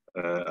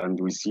 and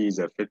we see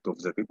the effect of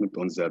the treatment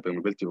on the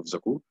permeability of the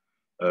core.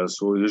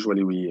 So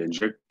usually we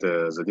inject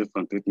the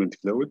different treatment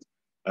fluid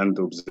and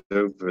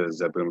observe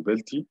the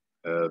permeability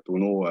to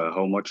know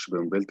how much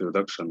permeability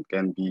reduction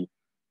can be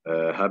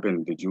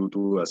happened due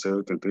to a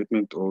certain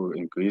treatment or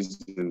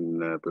increase in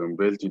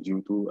permeability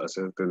due to a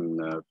certain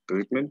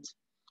treatment.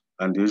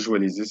 And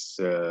usually this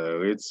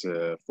rates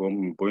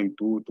from zero point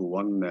 0.2 to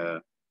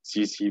 1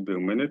 cc per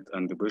minute,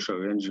 and the pressure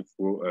range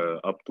for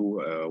up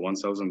to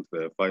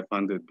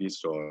 1,500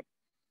 psi.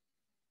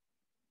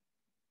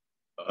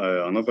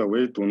 Another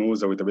way to know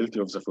the wettability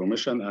of the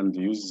formation and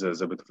use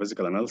the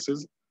petrophysical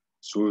analysis.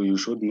 So you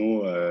should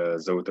know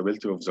the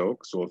wettability of the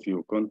rock. So if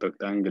your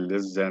contact angle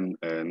less than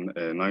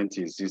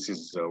 90, this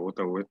is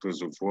water wet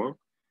reservoir.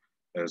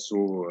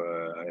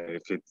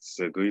 If it's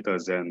greater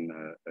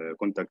than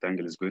contact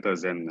angle is greater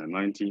than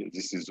 90,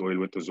 this is oil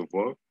wet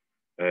reservoir.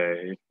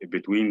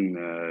 Between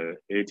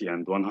 80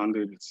 and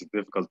 100, it's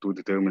difficult to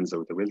determine the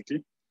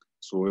wettability.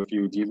 So if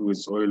you deal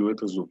with oil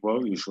wet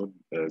reservoir, you should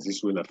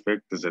this will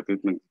affect the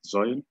treatment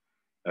design.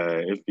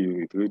 If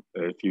you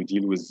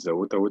deal with the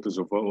water wet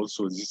reservoir,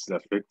 also this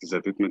affects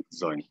the treatment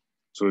design.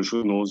 So you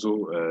should know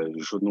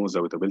the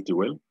wettability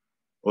well.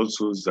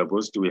 Also, the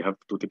porosity, we have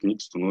two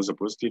techniques to know the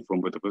porosity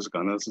from petrophysical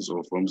analysis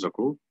or from the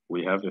core.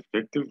 We have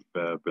effective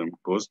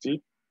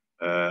porosity,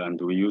 and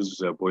we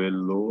use Boyle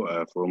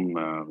law from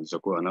the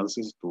core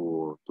analysis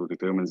to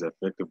determine the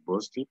effective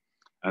porosity.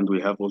 And we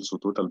have also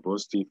total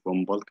porosity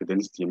from bulk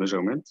density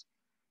measurement.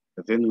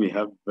 Then we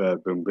have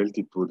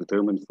permeability to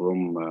determine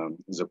from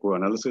the core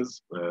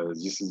analysis.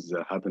 This is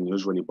happen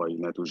usually by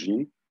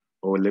nitrogen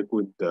or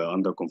liquid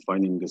under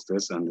confining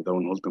stress and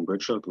downhole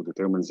temperature to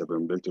determine the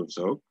permeability of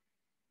the rock.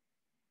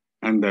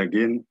 And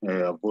again,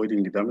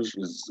 avoiding damage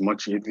is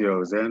much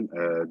easier than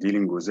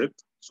dealing with it.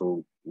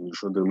 So you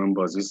should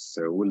remember this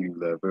rule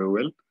very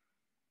well.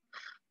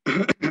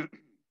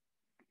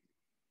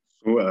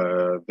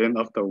 So then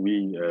after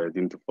we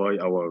identify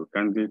our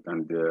candidate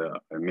and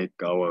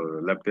make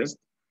our lab test,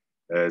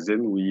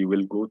 then we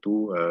will go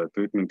to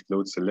treatment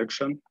fluid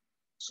selection.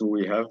 So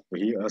we have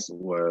here as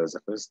the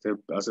first step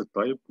acid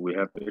type, we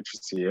have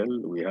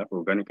HCl, we have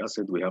organic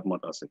acid, we have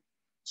mud acid.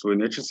 So in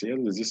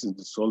HCl, this is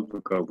dissolved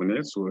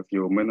carbonate. So if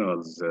your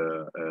minerals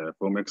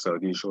from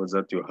XRD shows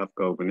that you have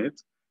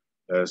carbonate,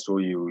 so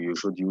you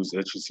should use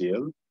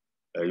HCl.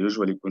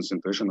 Usually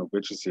concentration of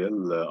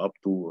HCl up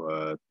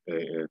to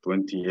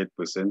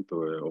 28%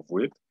 of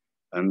weight.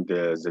 And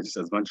the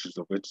disadvantage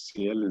of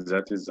HCl is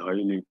that is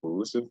highly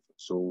corrosive.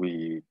 So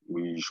we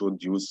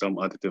should use some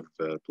additive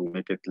to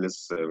make it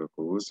less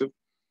corrosive.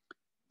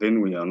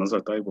 Then another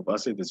type of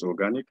acid is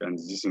organic, and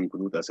this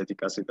includes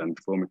acetic acid and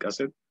formic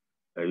acid.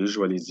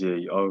 Usually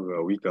they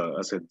are weaker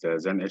acid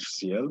than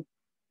HCl,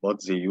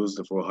 but they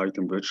used for high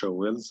temperature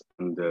wells.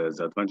 And the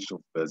advantage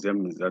of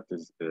them is that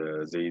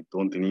they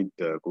don't need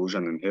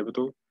corrosion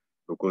inhibitor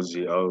because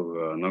they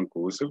are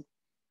non-corrosive.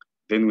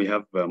 Then we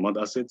have mud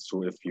acid.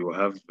 So if you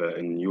have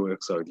in your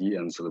XRD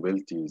and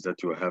solubility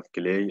that you have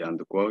clay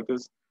and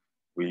quartz,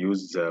 we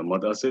use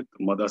mud acid.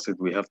 Mud acid,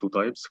 we have two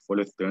types,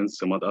 full strength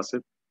mud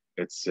acid.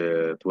 It's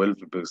 12%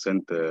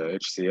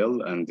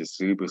 HCl and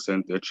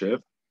 3%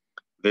 HF.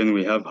 Then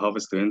we have half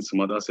strength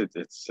mud acid.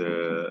 It's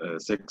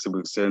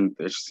 6%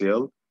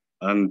 HCl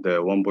and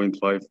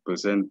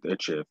 1.5%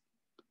 HF.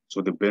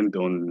 So depend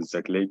on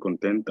the clay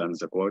content and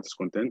the quartz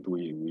content,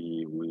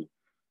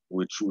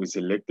 which we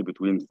select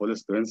between full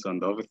strength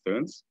and half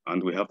strength,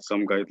 and we have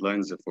some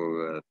guidelines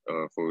for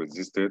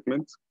this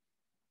treatment.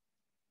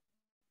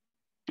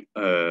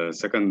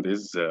 Second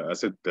is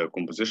acid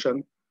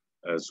composition.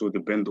 So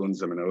depend on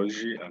the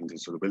mineralogy and the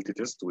solubility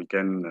test, we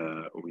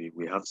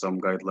have some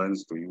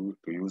guidelines to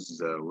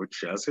use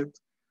which acid.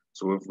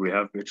 So if we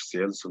have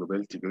HCl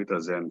solubility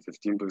greater than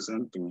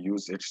 15%, we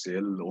use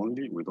HCl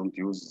only. We don't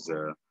use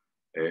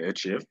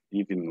HF,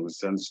 even with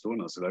sandstone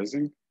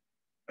acidizing.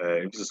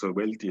 If the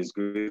solubility is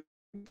greater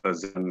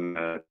than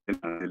 10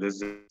 and less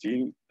than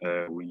 15,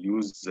 we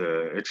use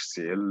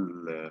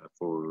HCl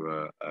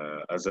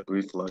as a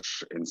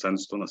pre-flush in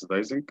sandstone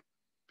acidizing.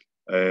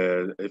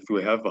 If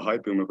we have a high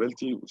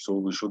permeability, so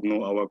we should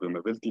know our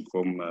permeability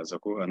from the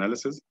core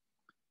analysis.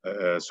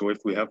 So if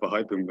we have a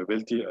high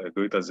permeability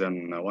greater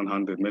than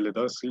 100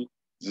 millidarcy,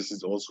 this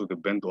is also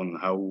depend on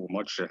how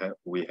much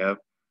we have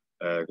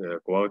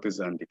quartz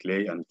and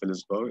clay and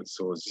feldspar.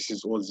 So this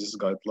is all these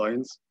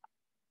guidelines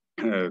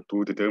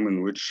to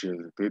determine which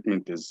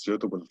treatment is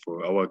suitable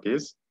for our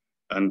case.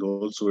 And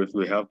also if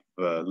we have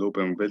low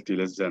permeability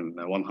less than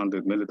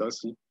 100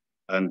 millidarcy,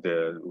 and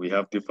we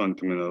have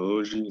different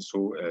mineralogy,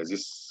 so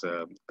these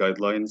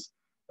guidelines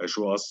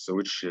show us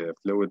which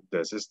fluid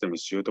system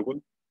is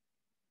suitable.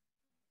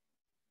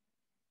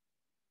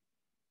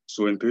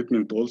 So in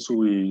treatment also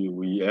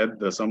we add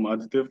some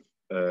additive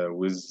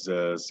with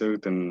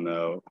certain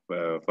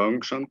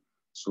function.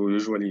 So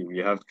usually we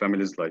have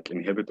families like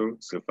inhibitor,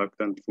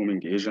 surfactant,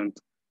 foaming agent,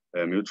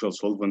 mutual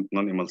solvent,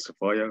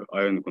 non-emulsifier,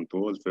 ion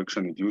control,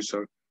 friction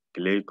reducer,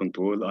 clay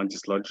control,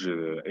 anti-sludge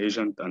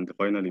agent, and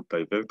finally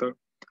diverter.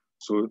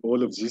 So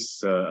all of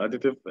these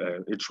additive,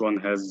 each one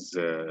has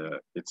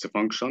its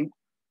function,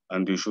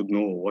 and you should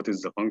know what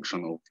is the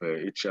function of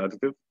each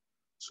additive.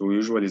 So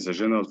usually the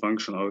general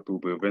function are to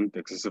prevent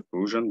excessive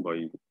corrosion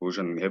by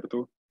corrosion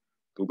inhibitor,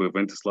 to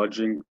prevent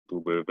sludging,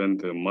 to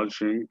prevent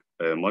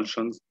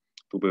emulsions,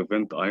 to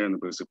prevent ion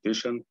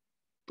precipitation,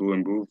 to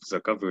improve the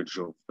coverage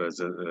of the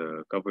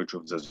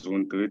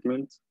zone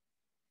treatment,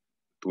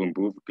 to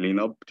improve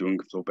cleanup during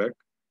flowback,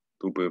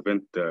 to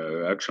prevent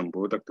reaction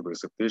product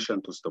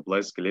precipitation, to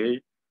stabilize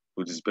clay,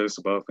 to disperse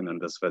paraffin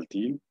and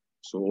asphaltene.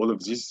 So all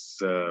of this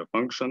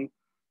function,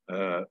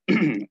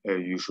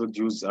 you should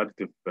use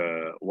additive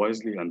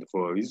wisely and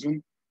for a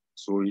reason.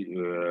 So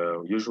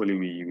usually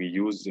we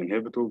use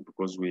inhibitor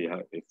because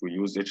if we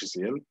use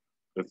HCl,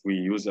 if we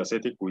use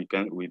acetic, we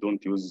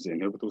don't use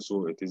inhibitor,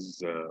 so it is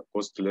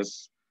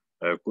costless.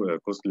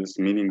 Costless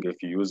meaning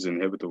if you use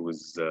inhibitor with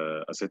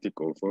acetic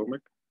or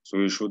formic. So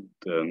you should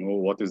know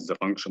what is the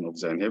function of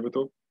the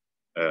inhibitor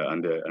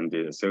and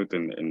the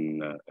certain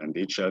and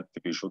each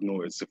additive you should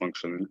know its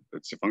function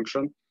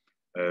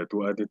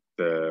to add it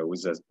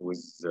with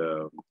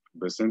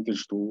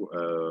percentage to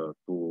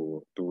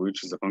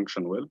reach the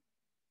function well.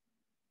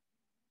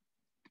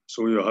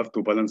 So you have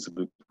to balance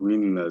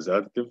between the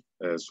additive.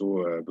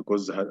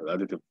 Because the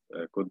additive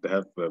could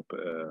have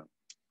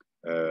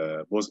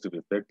positive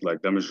effect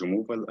like damage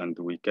removal, and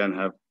we can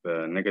have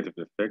negative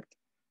effect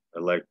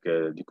like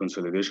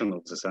deconsolidation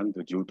of the sand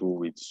due to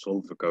we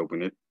dissolve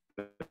carbonate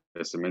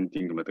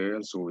cementing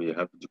material, so we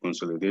have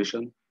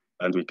deconsolidation,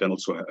 and we can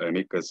also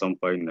make some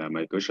fine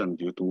migration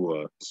due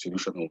to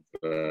dissolution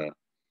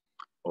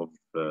of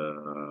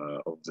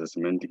the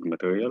cementing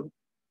material.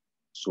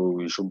 So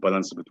we should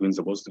balance between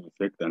the positive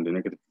effect and the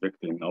negative effect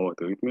in our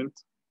treatment.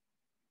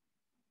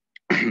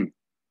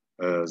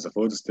 The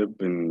fourth step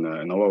in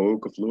our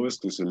workflow is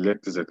to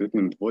select the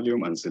treatment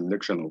volume and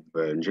selection of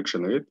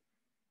injection rate.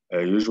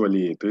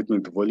 Usually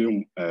treatment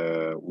volume,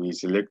 we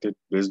select it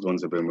based on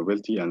the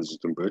permeability and the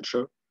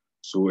temperature.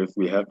 So if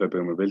we have a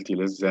permeability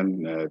less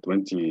than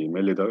 20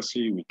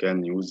 millidarcy, we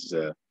can use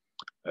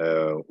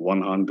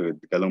 100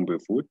 gallon per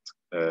foot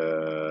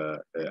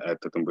at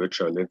a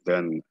temperature less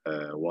than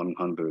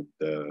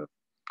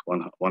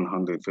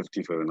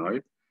 150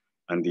 Fahrenheit.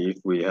 And if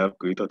we have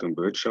greater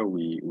temperature,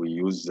 we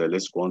use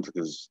less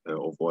quantities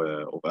of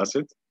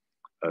acid.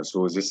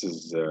 So this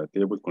is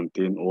table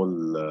contain all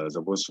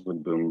the possible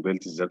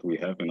permeabilities that we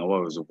have in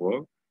our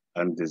reservoir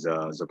and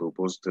the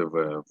proposed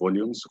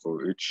volumes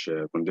for each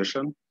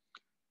condition.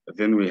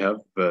 Then we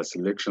have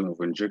selection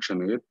of injection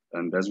rate.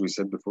 And as we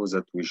said before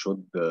that we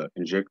should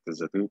inject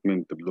the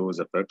treatment below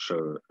the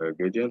fracture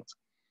gradient.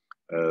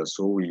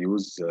 So we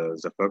use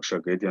the fracture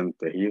gradient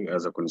here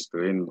as a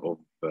constraint of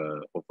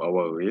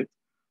our rate.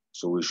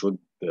 So we should,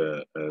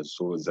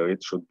 so the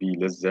rate should be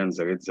less than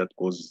the rate that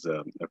causes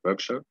a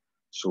fracture.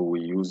 So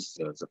we use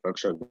the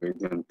fracture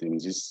gradient in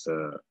this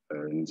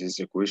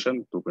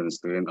equation to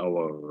constrain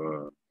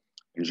our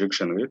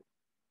injection rate.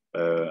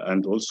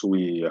 And also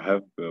we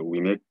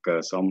make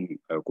some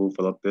core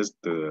flood test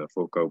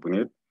for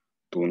carbonate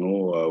to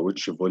know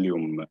which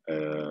volume,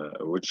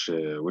 which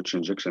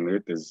injection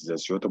rate is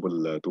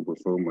suitable to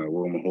perform a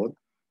wormhole.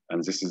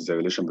 And this is the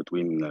relation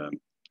between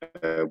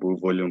pore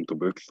volume to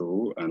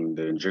breakthrough and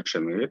the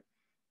injection rate.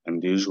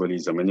 And usually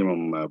the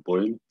minimum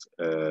point,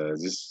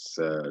 this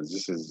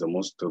is the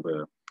most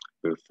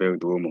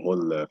preferred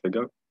wormhole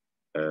figure.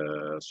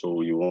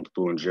 So you want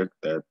to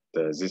inject at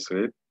this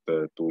rate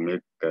to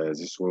make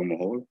this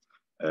wormhole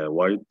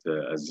wide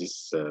as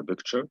this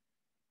picture.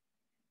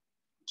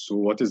 So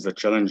what is the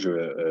challenge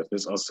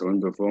face us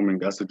when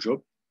performing acid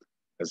job?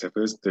 The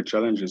first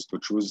challenge is to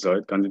choose the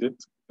right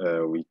candidate.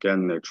 We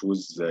can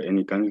choose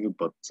any candidate,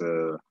 but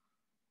the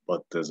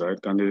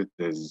right candidate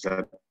is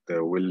that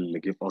will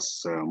give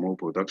us more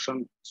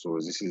production. So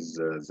this is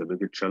the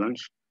biggest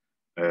challenge.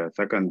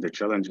 Second, the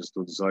challenge is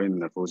to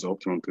design for the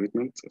optimum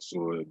treatment.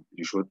 So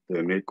you should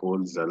make all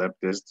the lab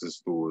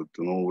tests to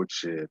know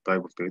which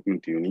type of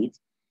treatment you need.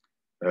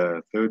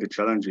 Third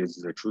challenge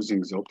is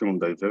choosing the optimum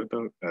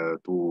diverter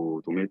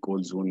to make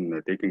all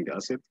zone taking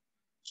acid.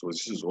 So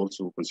this is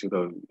also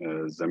considered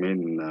the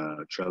main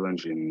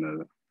challenge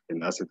in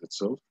acid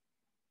itself.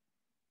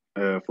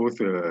 Fourth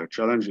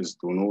challenge is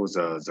to know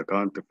the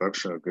current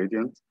fracture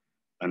gradient,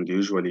 and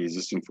usually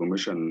this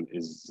information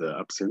is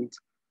absent.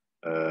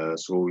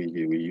 So we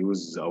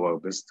use our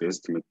best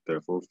estimate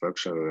for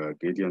fracture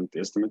gradient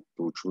estimate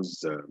to choose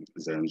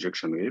the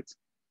injection rate.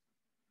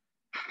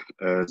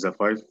 The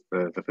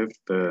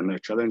fifth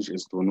challenge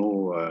is to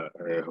know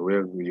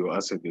where your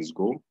acid is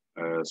go.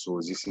 So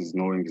this is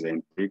knowing the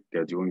intake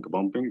during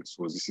pumping.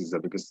 So this is the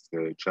biggest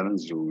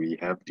challenge we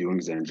have during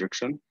the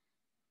injection.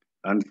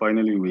 And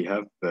finally, we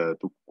have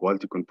to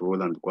quality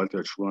control and quality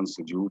assurance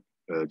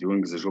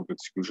during the job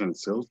execution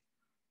itself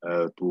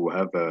to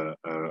have a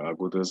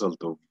good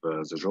result of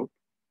the job.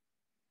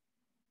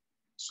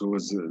 So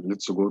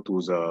let's go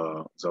to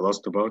the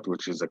last part,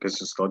 which is a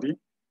case study.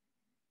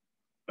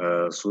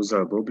 So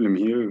the problem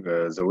here,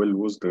 the well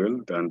was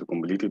drilled and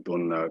completed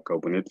on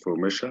carbonate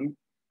formation.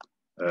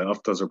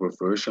 After the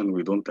perforation,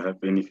 we don't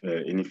have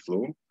any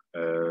flow.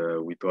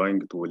 We're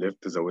trying to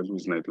lift the well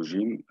with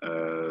nitrogen,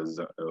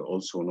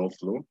 also no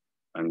flow,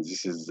 and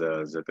this is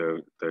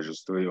the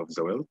trajectory of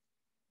the well.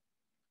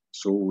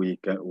 So we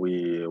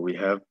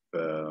have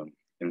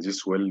in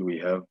this well we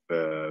have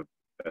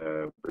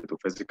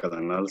physical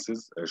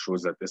analysis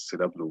shows that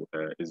SCW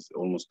is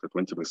almost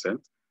 20%,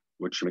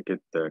 which make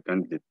it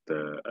candidate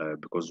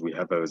because we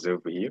have a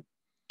reserve here.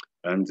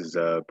 And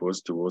the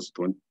porosity was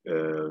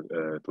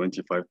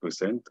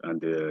 25%,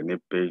 and the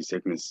net pay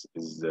thickness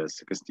is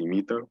 60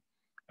 meter,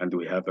 and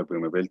we have a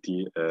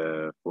permeability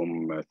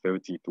from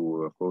 30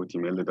 to 40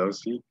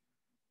 millidarcy.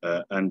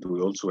 And we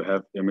also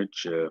have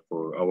image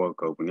for our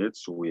carbonate.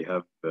 So we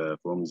have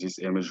from this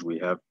image we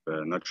have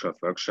natural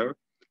fracture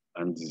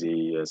and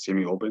the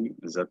semi-open.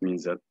 That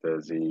means that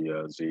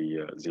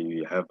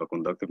they have a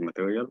conductive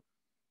material.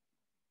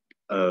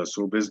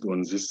 So based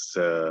on this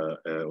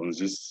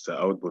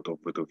output of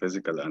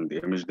photophysical and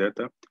the image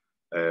data,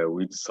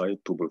 we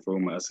decide to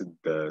perform acid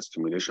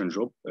stimulation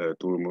job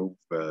to remove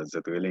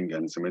the drilling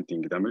and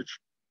cementing damage.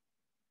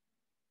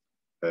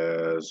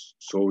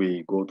 So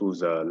we go to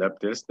the lab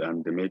test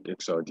and make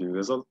XRD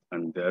result.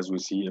 And as we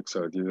see,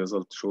 XRD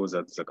result shows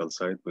that the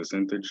calcite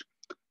percentage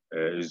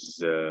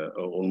is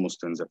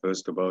almost in the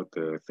first about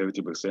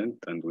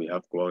 30%, and we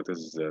have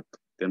quarters at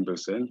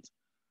 10%.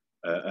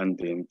 And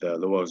in the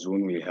lower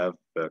zone, we have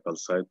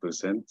calcite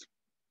percent,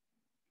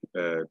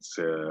 it's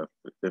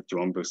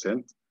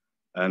 51%,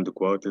 and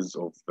quarters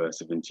of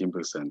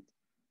 17%.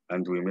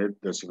 And we made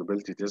the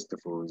solubility test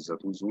for the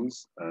two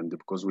zones. And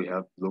because we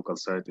have low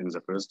calcite in the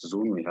first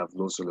zone, we have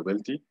low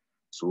solubility.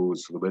 So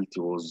solubility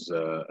was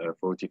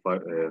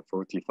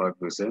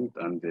 45%.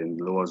 And in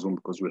lower zone,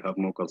 because we have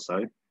more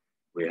calcite,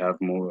 we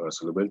have more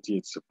solubility,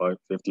 it's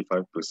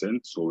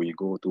 55%. So we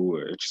go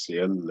to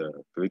HCl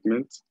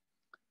treatment.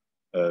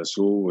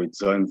 So we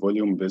design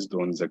volume based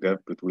on the gap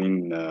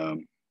between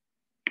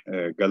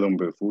gallon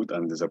per foot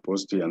and the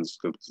porosity and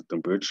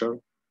temperature.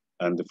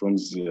 And from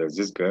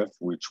this graph,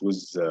 we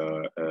choose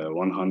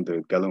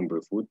 100 gallon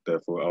per foot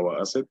for our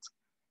acid.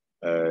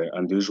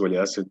 And usually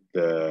acid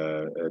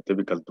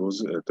typical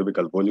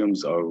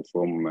volumes are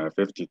from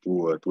 50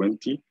 to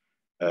 20.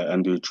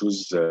 And we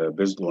choose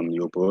based on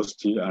your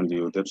porosity and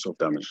your depth of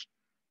damage.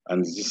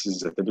 And this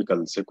is a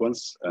typical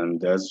sequence.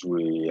 And as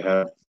we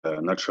have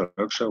natural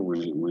fracture,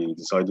 we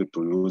decided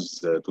to use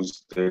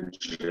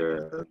two-stage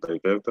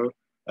diverter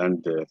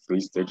and 3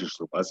 stages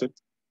of acid.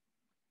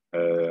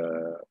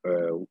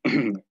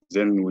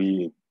 Then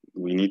we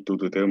need to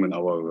determine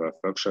our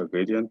fracture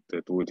gradient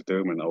to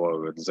determine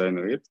our design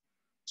rate.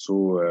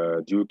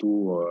 So due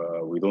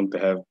to we don't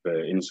have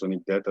any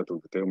sonic data to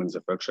determine the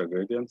fracture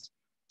gradients,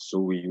 so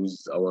we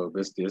use our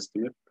best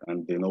estimate,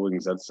 and knowing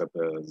that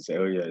the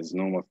area is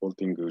normal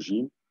faulting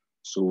regime,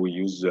 so we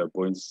use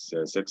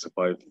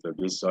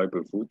 0.65 psi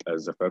per foot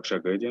as the fracture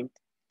gradient.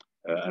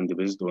 And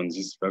based on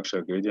this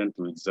fracture gradient,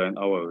 we design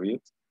our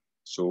rate.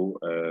 So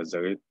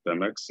the rate, the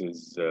max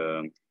is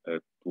to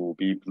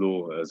be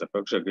below the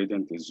fracture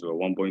gradient is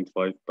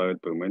 1.5 barrel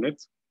per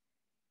minute.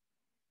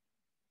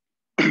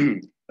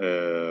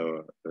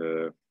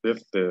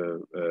 Fifth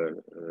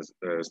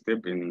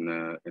step in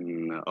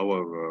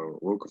our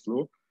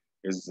workflow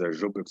is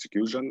job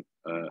execution,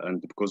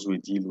 and because we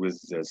deal with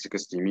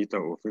 60 meter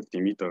or 50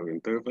 meter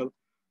interval,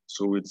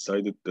 so we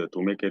decided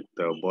to make it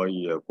by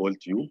cold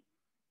tube.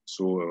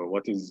 So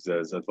what is the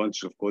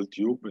advantage of cold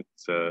tube?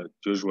 It's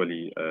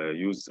usually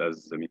used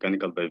as a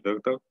mechanical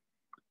diverter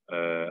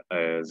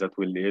that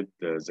will aid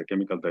the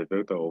chemical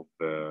diverter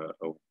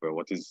of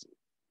what is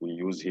we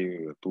use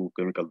here, two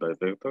chemical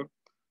diverter.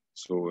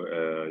 So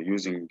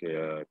using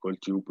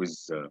cold tube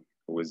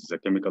with the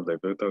chemical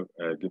diverter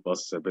give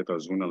us a better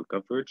zonal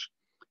coverage.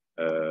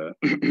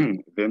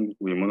 Then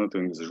we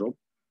monitoring the job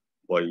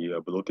by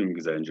plotting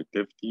the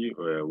injectivity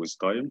with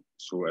time.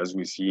 So as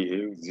we see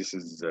here, this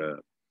is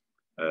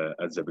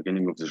at the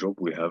beginning of the job,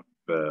 we have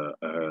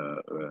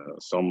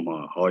some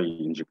high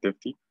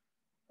injectivity.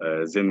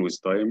 Then with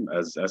time,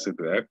 as acid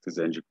react,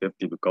 the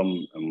injectivity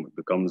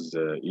becomes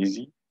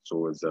easy. So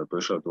the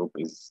pressure drop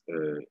is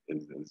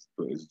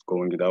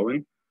going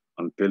down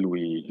until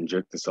we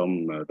inject some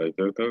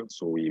diverter.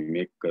 So we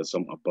make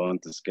some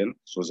apparent skin.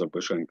 So the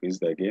pressure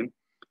increased again.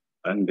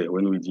 And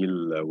when we deal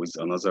with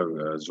another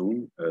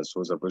zone,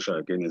 so the pressure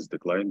again is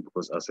declined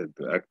because acid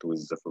react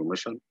with the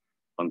formation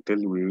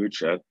until we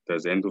reach at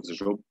the end of the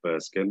job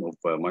skin of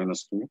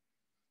 -2.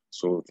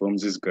 So from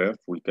this graph,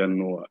 we can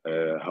know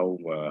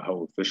how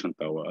efficient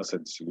our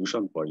acid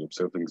solution by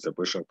observing the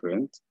pressure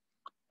trend.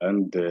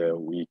 And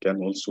we can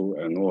also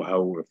know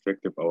how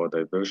effective our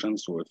diversion.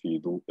 So if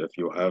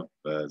you have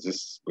this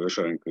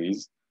pressure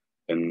increase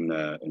in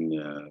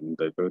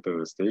diverter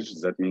stage,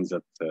 that means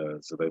that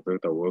the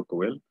diverter work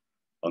well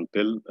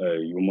until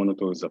you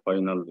monitor the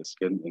final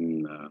skin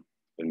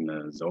in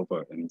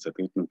the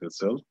treatment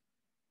itself.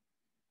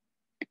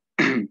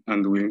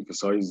 And we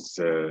emphasize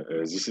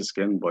this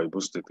scan by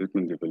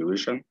post-treatment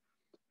evaluation.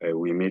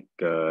 We make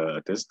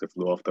a test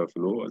flow after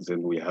flow,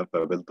 then we have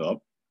a build up.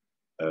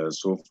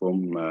 So from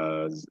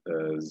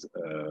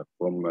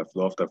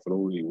flow after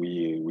flow,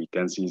 we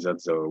can see that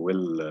the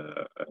well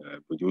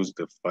produced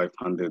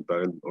 500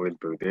 barrel oil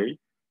per day,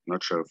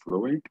 natural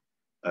flowing.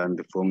 And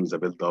from the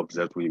build up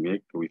that we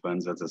make, we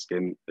find that the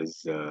skin is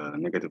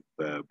negative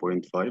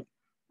 0.5,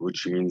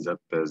 which means that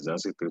the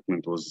acid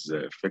treatment was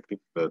effective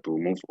to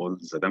remove all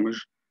the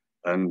damage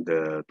and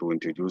to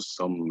introduce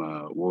some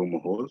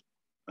wormhole.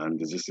 And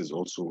this is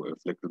also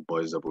reflected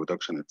by the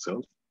production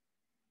itself.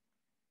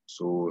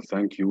 So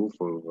thank you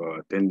for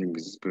attending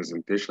this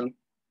presentation,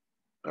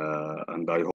 and I hope